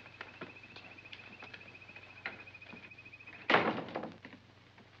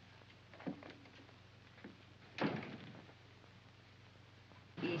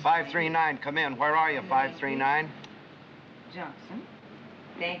 East 539, come in. Where are you, 539? Johnson.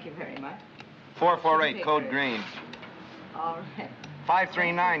 Thank you very much. 448, code green. All right.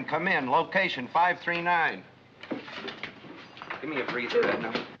 539, come in. Location, 539. Give me a breather,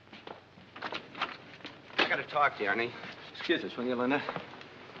 Edna. I gotta talk to you, Ernie. Excuse us, will you, Linda?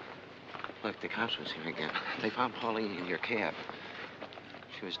 Look, the cops was here again. They found Pauline in your cab.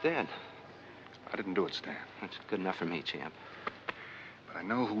 She was dead. I didn't do it, Stan. That's good enough for me, champ. But I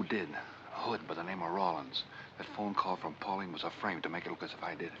know who did. A hood by the name of Rawlins. That phone call from Pauline was a frame to make it look as if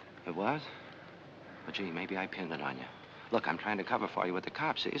I did it. It was? Well, gee, maybe I pinned it on you. Look, I'm trying to cover for you with the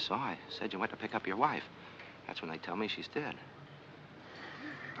cops, see? So I said you went to pick up your wife. That's when they tell me she's dead.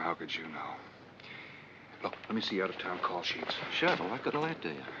 How could you know? Look, let me see your out-of-town call sheets. Sure, but what good will that do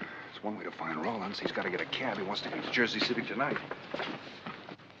you? It's one way to find Rawlins. He's got to get a cab. He wants to get to Jersey City tonight.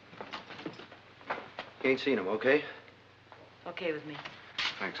 You ain't seen him, okay? Okay with me.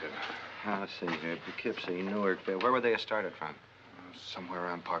 Thanks, Ed. Let's see here. Poughkeepsie, Newark. Where would they have started from? Somewhere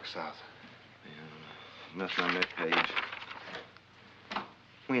around Park South. Yeah, nothing on that page.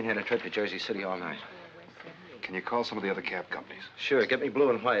 We ain't had a trip to Jersey City all night. Can you call some of the other cab companies? Sure. Get me blue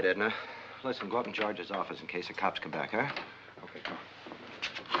and white, Edna. Listen, go up in George's office in case the cops come back, huh? Okay, come on.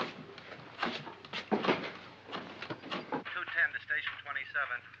 210 to station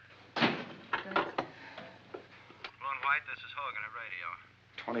 27. Blue and white, this is Hogan at radio.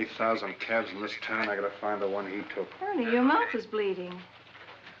 20,000 cabs in this town. I gotta find the one he took. Ernie, your mouth is bleeding.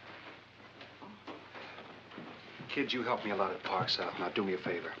 Kid, you helped me a lot at Park South. Now do me a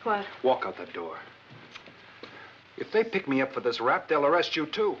favor. What? Walk out that door. If they pick me up for this rap, they'll arrest you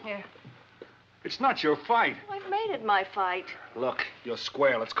too. Here. It's not your fight. I've made it my fight. Look, you're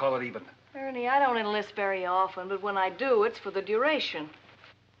square. Let's call it even. Ernie, I don't enlist very often, but when I do, it's for the duration.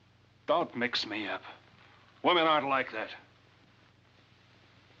 Don't mix me up. Women aren't like that.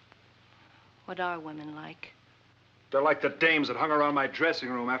 What are women like? They're like the dames that hung around my dressing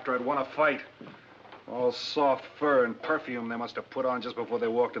room after I'd won a fight. All soft fur and perfume they must have put on just before they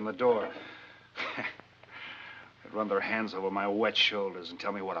walked in the door. They'd run their hands over my wet shoulders and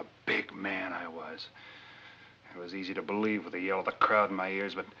tell me what a big man I was. It was easy to believe with the yell of the crowd in my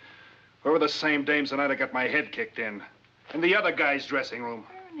ears, but where were the same dames tonight I got my head kicked in the other guy's dressing room?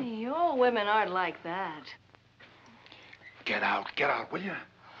 Ernie, all women aren't like that. Get out, will you?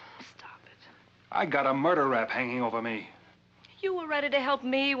 Stop it. I got a murder rap hanging over me. You were ready to help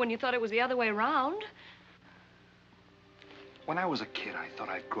me when you thought it was the other way around. When I was a kid, I thought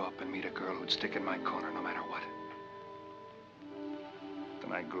I'd grow up and meet a girl who'd stick in my corner no matter what.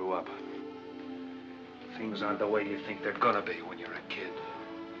 Then I grew up. Things aren't the way you think they're gonna be when you're a kid.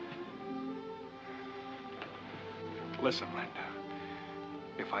 Listen, Linda.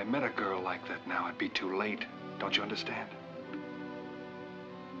 If I met a girl like that now, it'd be too late. Don't you understand?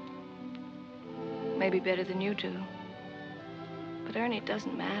 Maybe better than you do. But, Ernie, it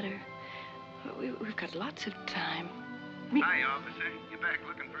doesn't matter. We've got lots of time. Hi, officer. You're back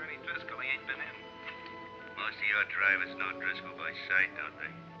looking for Ernie Driscoll. He ain't been in. Most of your drivers know Driscoll by sight, don't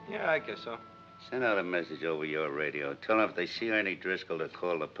they? Yeah, I guess so. Send out a message over your radio. Tell them if they see Ernie Driscoll to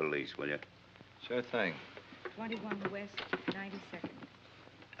call the police, will you? Sure thing. 21 West, 92nd.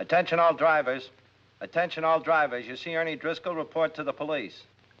 Attention all drivers. Attention all drivers. You see Ernie Driscoll, report to the police.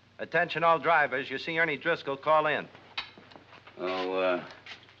 Attention all drivers. You see Ernie Driscoll, call in. Oh,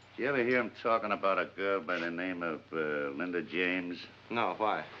 did you ever hear him talking about a girl by the name of Linda James? No,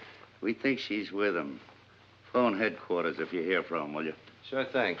 why? We think she's with him. Phone headquarters if you hear from him, will you? Sure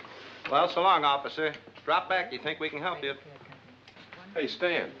thing. Well, so long, officer. Drop back. You think we can help you? Hey,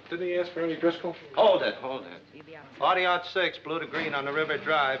 Stan, didn't he ask for Ernie Driscoll? Hold it, hold it. 40-06, blue to green on the River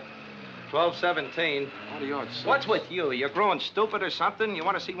Drive. 1217. 40-06. What's with you? You're growing stupid or something? You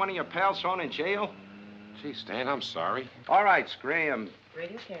want to see one of your pals thrown in jail? Gee, Stan, I'm sorry. All right, scream.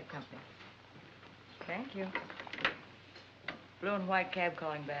 Radio cab company. Thank you. Blue and white cab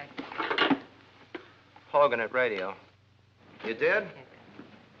calling back. Hogan at radio. You did?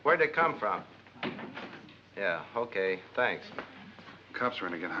 Where'd they come from? Yeah, okay, thanks. Cops are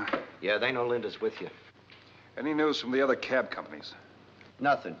in again, huh? Yeah, they know Linda's with you. Any news from the other cab companies?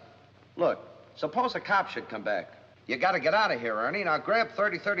 Nothing. Look, suppose a cop should come back. You gotta get out of here, Ernie. Now grab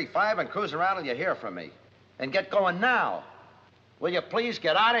 3035 and cruise around till you hear from me. And get going now. Will you please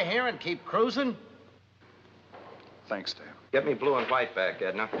get out of here and keep cruising? Thanks, Dave. Get me blue and white back,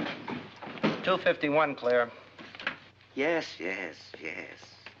 Edna. 251, clear. Yes.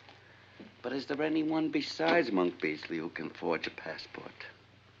 But is there anyone besides Monk Beasley who can forge a passport?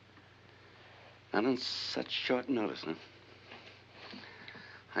 Not on such short notice, huh?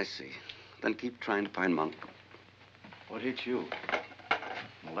 I see. Then keep trying to find Monk. What hit you?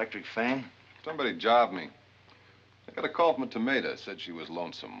 An electric fan? Somebody jobbed me. I got a call from a tomato. Said she was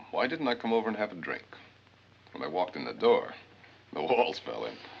lonesome. Why didn't I come over and have a drink? When I walked in the door, the walls fell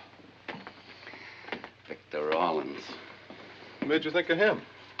in. Victor Rawlins. What made you think of him?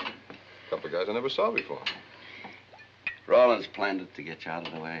 A couple of guys I never saw before. Rawlins planned it to get you out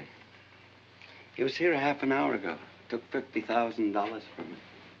of the way. He was here a half an hour ago. Took $50,000 from me.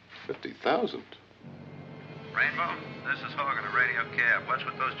 50,000? Rainbow, this is Hogan, a radio cab. What's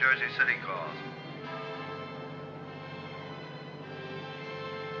with those Jersey City calls?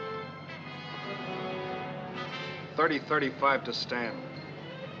 $30-35 to Stan.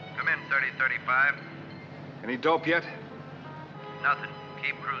 Come in, 3035. Any dope yet? Nothing.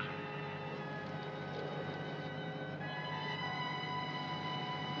 Keep cruising.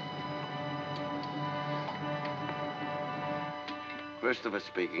 Christopher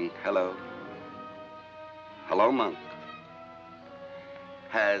speaking. Hello. Hello, Monk.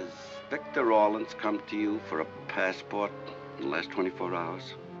 Has Victor Rawlins come to you for a passport in the last 24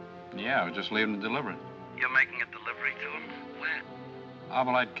 hours? Yeah, I was just leaving to deliver it. You're making a delivery to him? Where?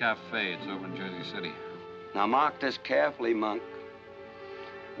 Arborlight Cafe. It's over in Jersey City. Now, mark this carefully, Monk.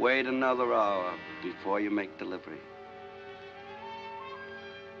 Wait another hour before you make delivery.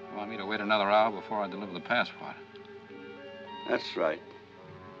 You want me to wait another hour before I deliver the passport? That's right.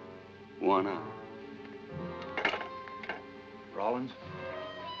 1 hour. Rawlins?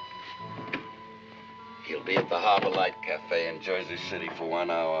 He'll be at the Arborlight Cafe in Jersey City for 1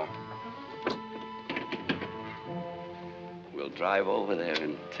 hour. We'll drive over there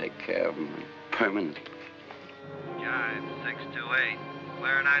and take care of him permanently. Jive 628.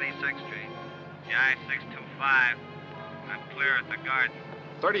 Clear 96th Street. Jive 625. I'm clear at the garden.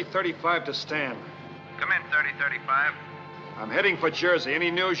 30-35 to Stan. Come in, 3035. I'm heading for Jersey. Any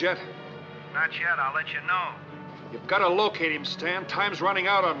news yet? Not yet. I'll let you know. You've got to locate him, Stan. Time's running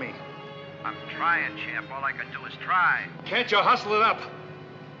out on me. I'm trying, champ. All I can do is try. Can't you hustle it up?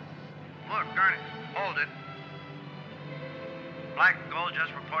 Look, Ernie, hold it. Black and gold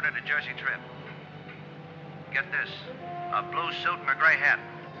just reported a Jersey trip. Get this, a blue suit and a gray hat.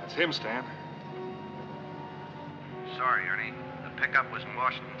 That's him, Stan. Sorry, Ernie. The pickup was in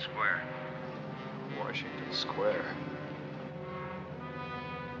Washington Square. Washington Square.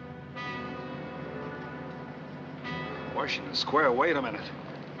 Washington Square, wait a minute.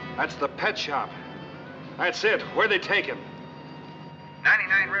 That's the pet shop. That's it. Where'd they take him?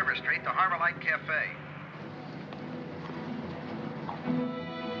 99 River Street, the Arborlight Cafe.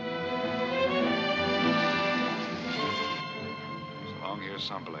 He's along here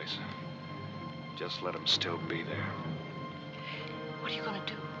someplace. Just let him still be there. What are you gonna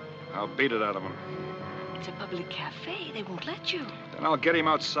do? I'll beat it out of him. It's a public cafe. They won't let you. Then I'll get him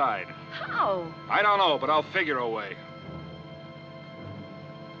outside. How? I don't know, but I'll figure a way.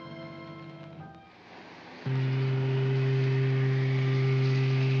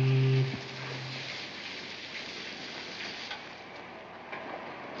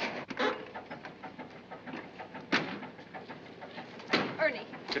 Ernie.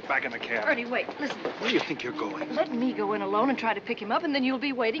 Get back in the cab. Ernie, wait. Listen. Where do you think you're going? Let me go in alone and try to pick him up, and then you'll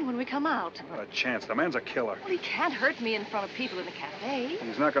be waiting when we come out. Not a chance. The man's a killer. Well, he can't hurt me in front of people in the cafe.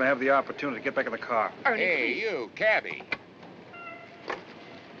 He's not going to have the opportunity to get back in the car. Ernie, Hey, please. you, cabbie.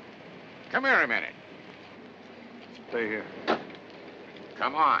 Come here a minute. Stay here.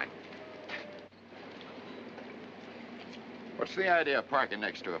 Come on. What's the idea of parking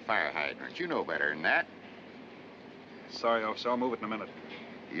next to a fire hydrant? You know better than that. Sorry, officer. I'll move it in a minute.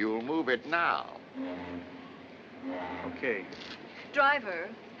 You'll move it now. Okay. Driver,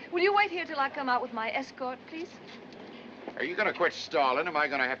 will you wait here till I come out with my escort, please? Are you going to quit stalling? Am I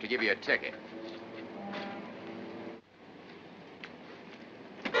going to have to give you a ticket?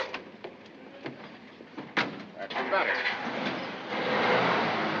 That's better.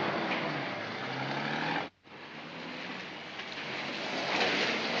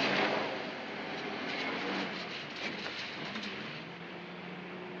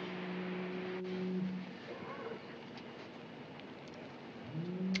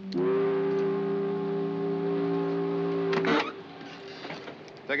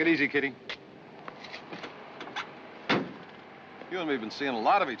 Take it easy, Kitty. You and me have been seeing a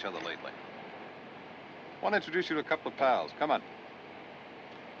lot of each other lately. I want to introduce you to a couple of pals. Come on.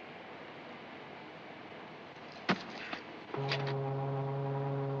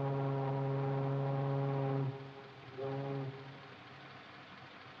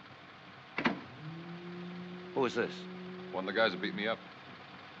 Who is this? One of the guys that beat me up.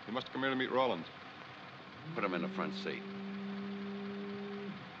 He must have come here to meet Rawlins. Put him in the front seat.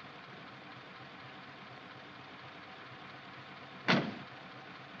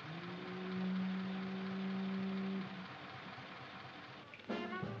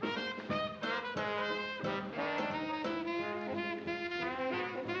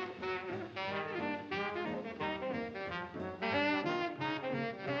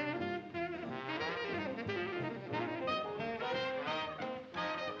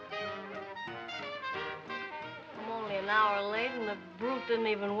 Didn't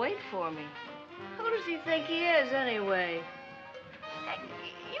even wait for me. Who does he think he is, anyway?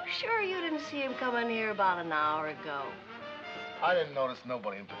 You sure you didn't see him come in here about an hour ago? I didn't notice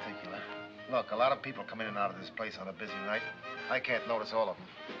nobody in particular. Look, a lot of people come in and out of this place on a busy night. I can't notice all of them.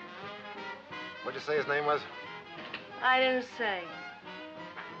 What'd you say his name was? I didn't say.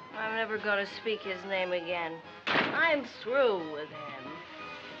 I'm never going to speak his name again. I'm through with him.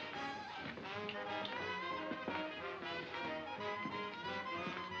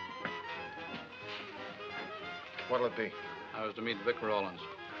 What'll it be? I was to meet Vic Rawlins.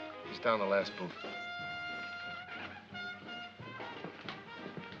 He's down the last booth.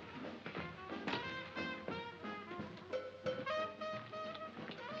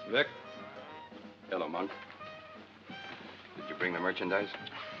 Vic? Hello, Monk. Did you bring the merchandise?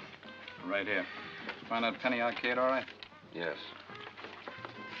 Right here. Find that penny arcade all right? Yes.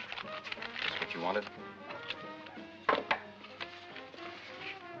 That's what you wanted?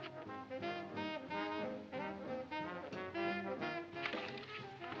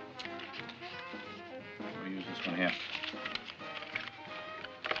 We'll use this one here.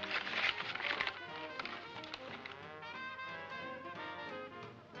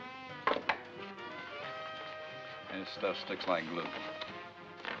 This stuff sticks like glue.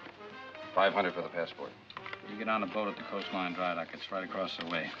 $500 for the passport. You get on a boat at the coastline dry dock. It's right across the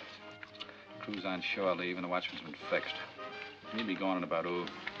way. Crew's on shore leave, and the watchman's been fixed. He'll be gone in about,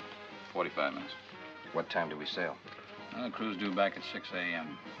 45 minutes. What time do we sail? Well, the crew's due back at 6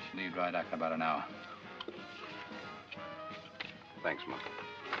 a.m. Should leave dry dock in about an hour. Thanks, Monk.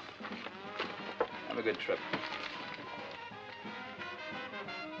 Have a good trip.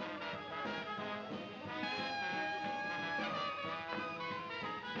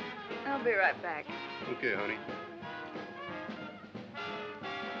 I'll be right back. Okay, honey.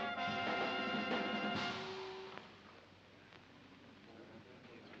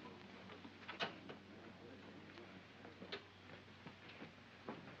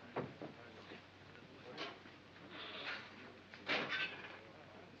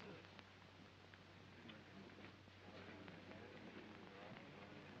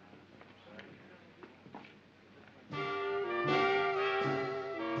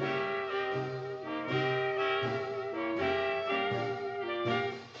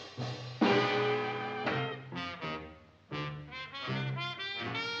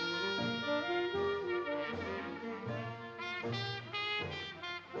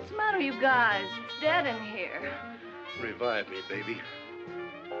 matter, you guys? It's dead in here. Revive me, baby.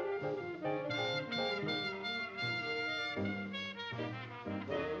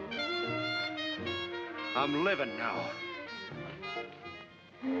 I'm living now.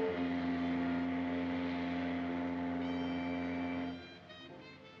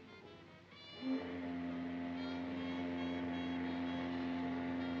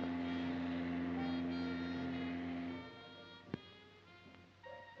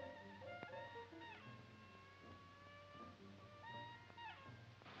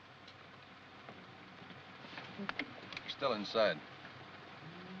 He's still inside.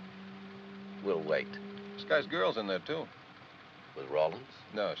 We'll wait. This guy's girl's in there, too. With Rawlins?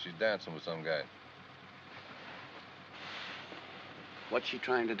 No, she's dancing with some guy. What's she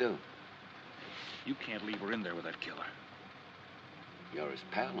trying to do? You can't leave her in there with that killer. You're his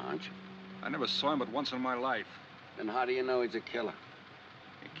pal, aren't you? I never saw him but once in my life. Then how do you know he's a killer?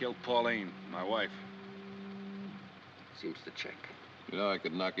 He killed Pauline, my wife. Seems to check. You know, I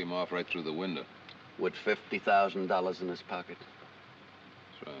could knock him off right through the window. With $50,000 in his pocket?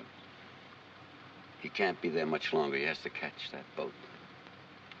 That's right. He can't be there much longer. He has to catch that boat.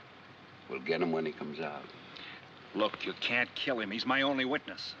 We'll get him when he comes out. Look, you can't kill him. He's my only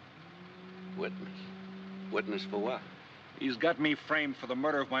witness. Witness? Witness for what? He's got me framed for the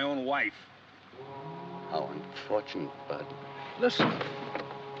murder of my own wife. How unfortunate, Bud. Listen.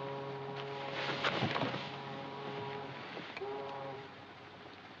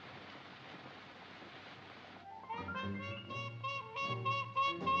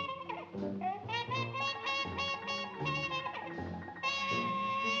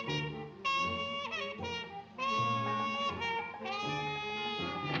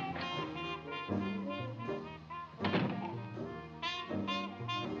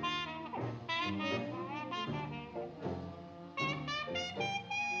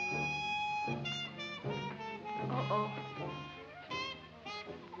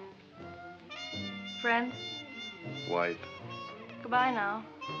 Friend, White. goodbye now.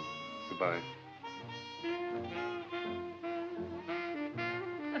 Goodbye.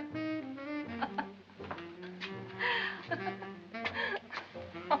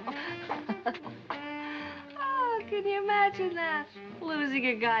 Oh, can you imagine that? Losing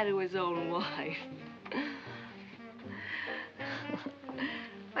a guy to his own wife.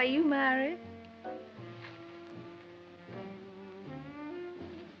 Are you married?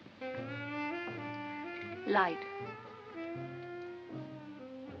 Light.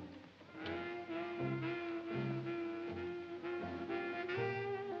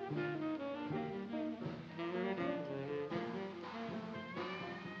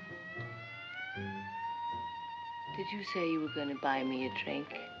 Did you say you were going to buy me a drink?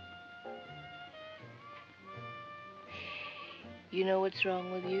 You know what's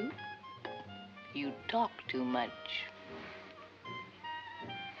wrong with you? You talk too much.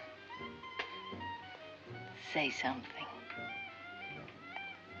 Say something.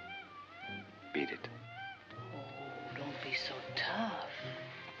 Beat it. Oh, don't be so tough.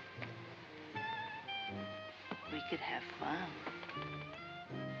 We could have fun.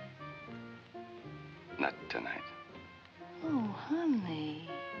 Not tonight. Oh, honey.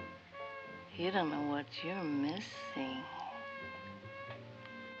 You don't know what you're missing.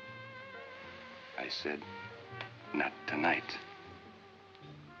 I said, not tonight.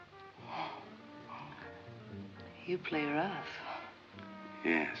 You play rough.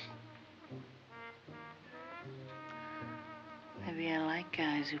 Yes. Maybe I like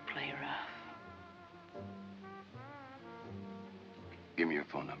guys who play rough. Give me your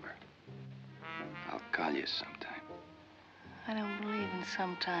phone number. I'll call you sometime. I don't believe in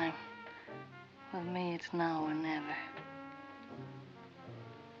sometime. With me, it's now or never.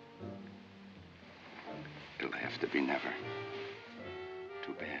 It'll have to be never.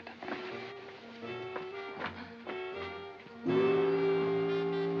 Too bad.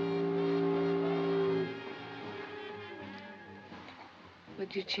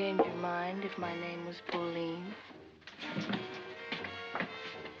 Would you change your mind if my name was Pauline?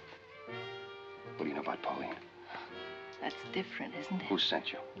 What do you know about Pauline? That's different, isn't it? Who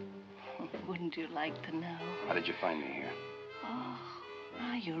sent you? Wouldn't you like to know? How did you find me here? Oh,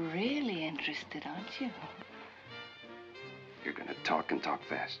 now you're really interested, aren't you? You're gonna talk and talk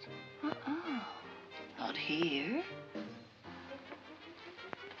fast. Not here.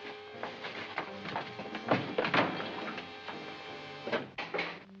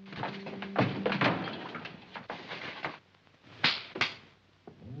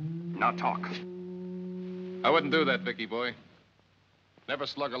 Now talk. I wouldn't do that, Vicky boy. Never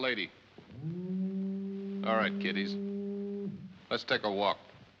slug a lady. All right, kiddies. Let's take a walk.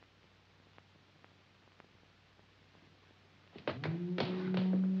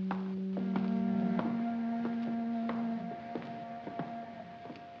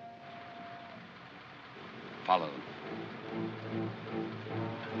 Follow them.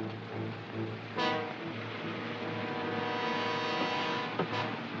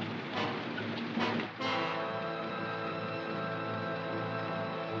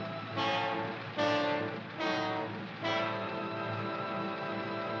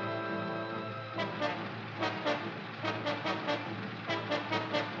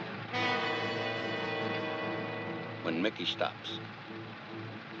 When Mickey stops,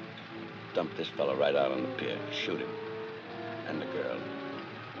 dump this fella right out on the pier. Shoot him. And the girl.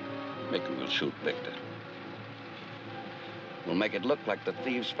 Mickey will shoot Victor. We'll make it look like the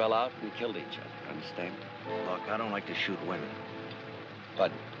thieves fell out and killed each other. Understand? Look, I don't like to shoot women.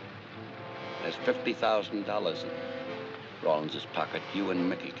 But there's $50,000 in Rawlins' pocket. You and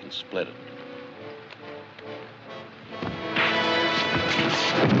Mickey can split it.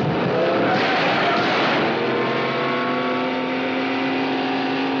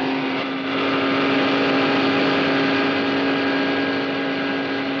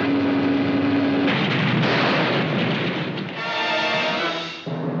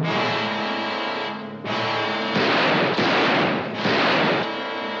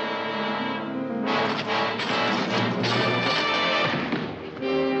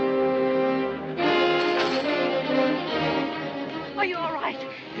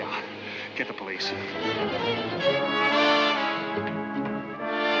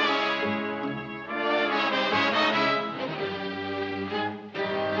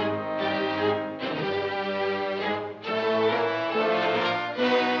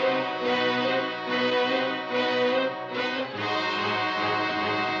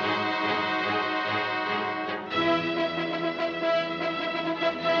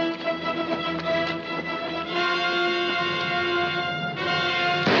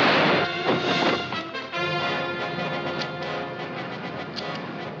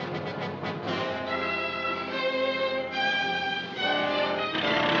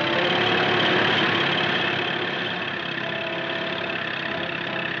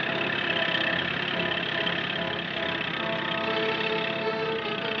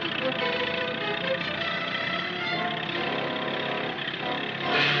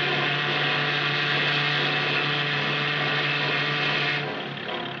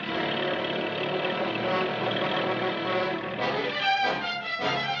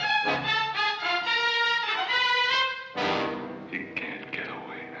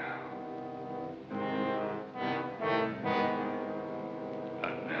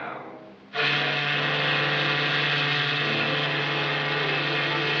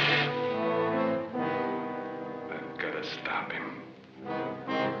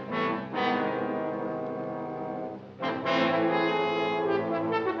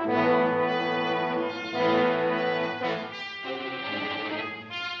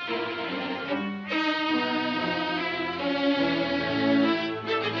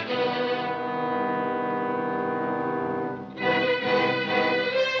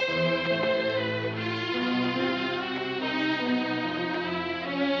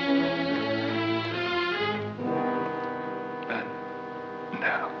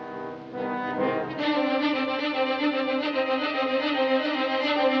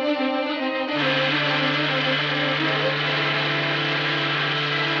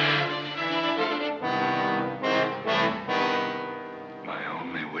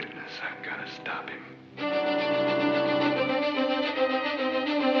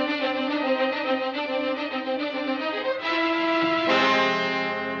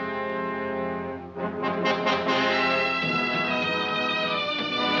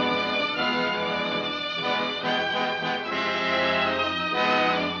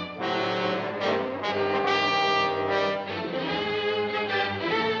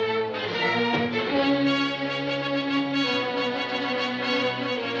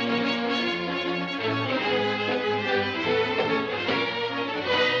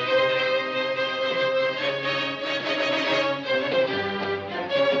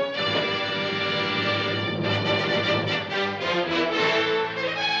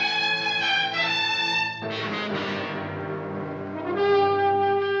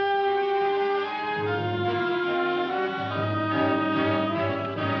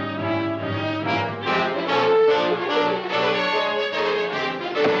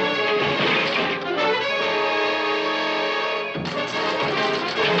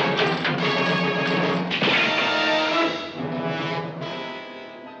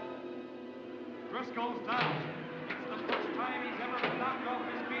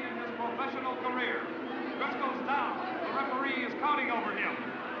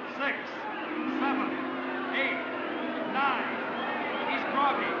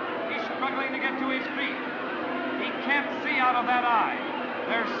 can't see out of that eye.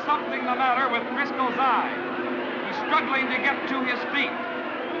 There's something the matter with Driscoll's eye. He's struggling to get to his feet.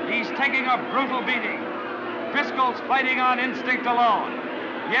 He's taking a brutal beating. Driscoll's fighting on instinct alone.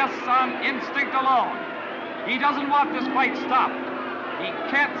 Yes, on instinct alone. He doesn't want this fight stopped. He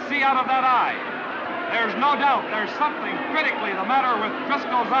can't see out of that eye. There's no doubt there's something critically the matter with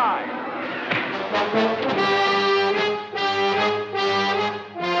Driscoll's eye.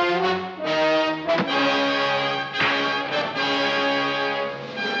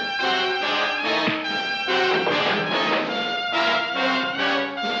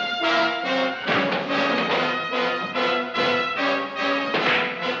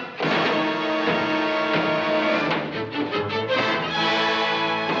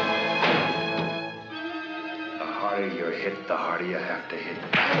 The harder you have to hit.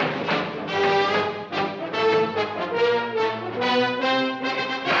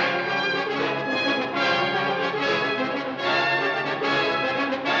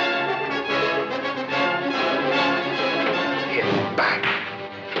 Hit back.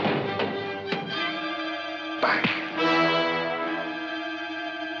 Back.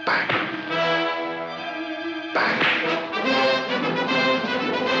 Back. Back.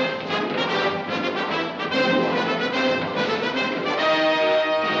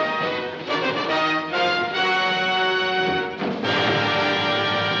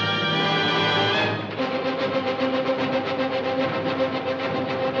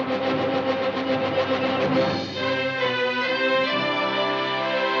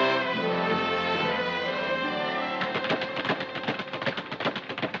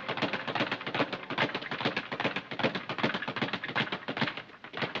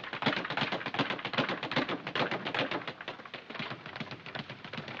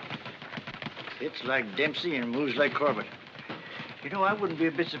 Hits like Dempsey and moves like Corbett. You know, I wouldn't be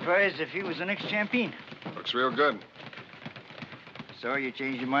a bit surprised if he was the next champion. Looks real good. Sorry you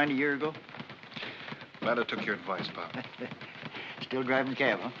changed your mind a year ago? Glad I took your advice, Pop. Still driving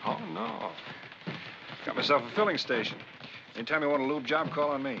cab, huh? Oh, no. Got myself a filling station. Anytime you want a lube job, call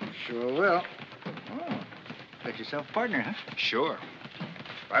on me. Sure will. Oh, got yourself a partner, huh? Sure.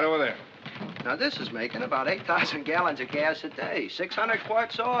 Right over there. Now, this is making about 8,000 gallons of gas a day, 600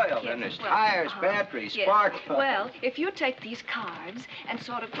 quarts oil, and there's tires, batteries, spark plugs. Well, if you take these cards and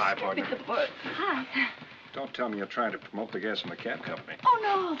sort of Hi, distribute partner. Hi. Don't tell me you're trying to promote the gas from the cab company. Oh,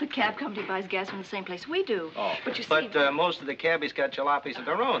 no, the cab company buys gas from the same place we do. Oh. But you see... But most of the cabbies got jalopies of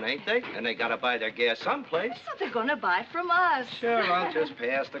their own, ain't they? And they gotta buy their gas someplace. So they're gonna buy from us. Sure, I'll just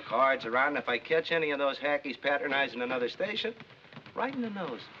pass the cards around, and if I catch any of those hackies patronizing another station, right in the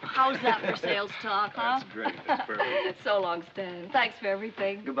nose. How's that for sales talk, huh? That's great. That's perfect. So long, Stan. Thanks for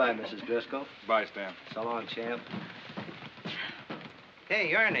everything. Goodbye, Mrs. Driscoll. Bye, Stan. So long, champ.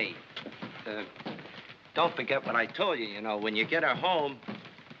 Hey, Ernie. Don't forget what I told you, you know. When you get her home,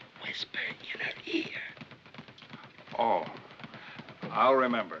 whisper in her ear. Oh, I'll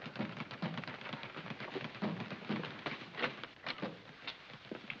remember.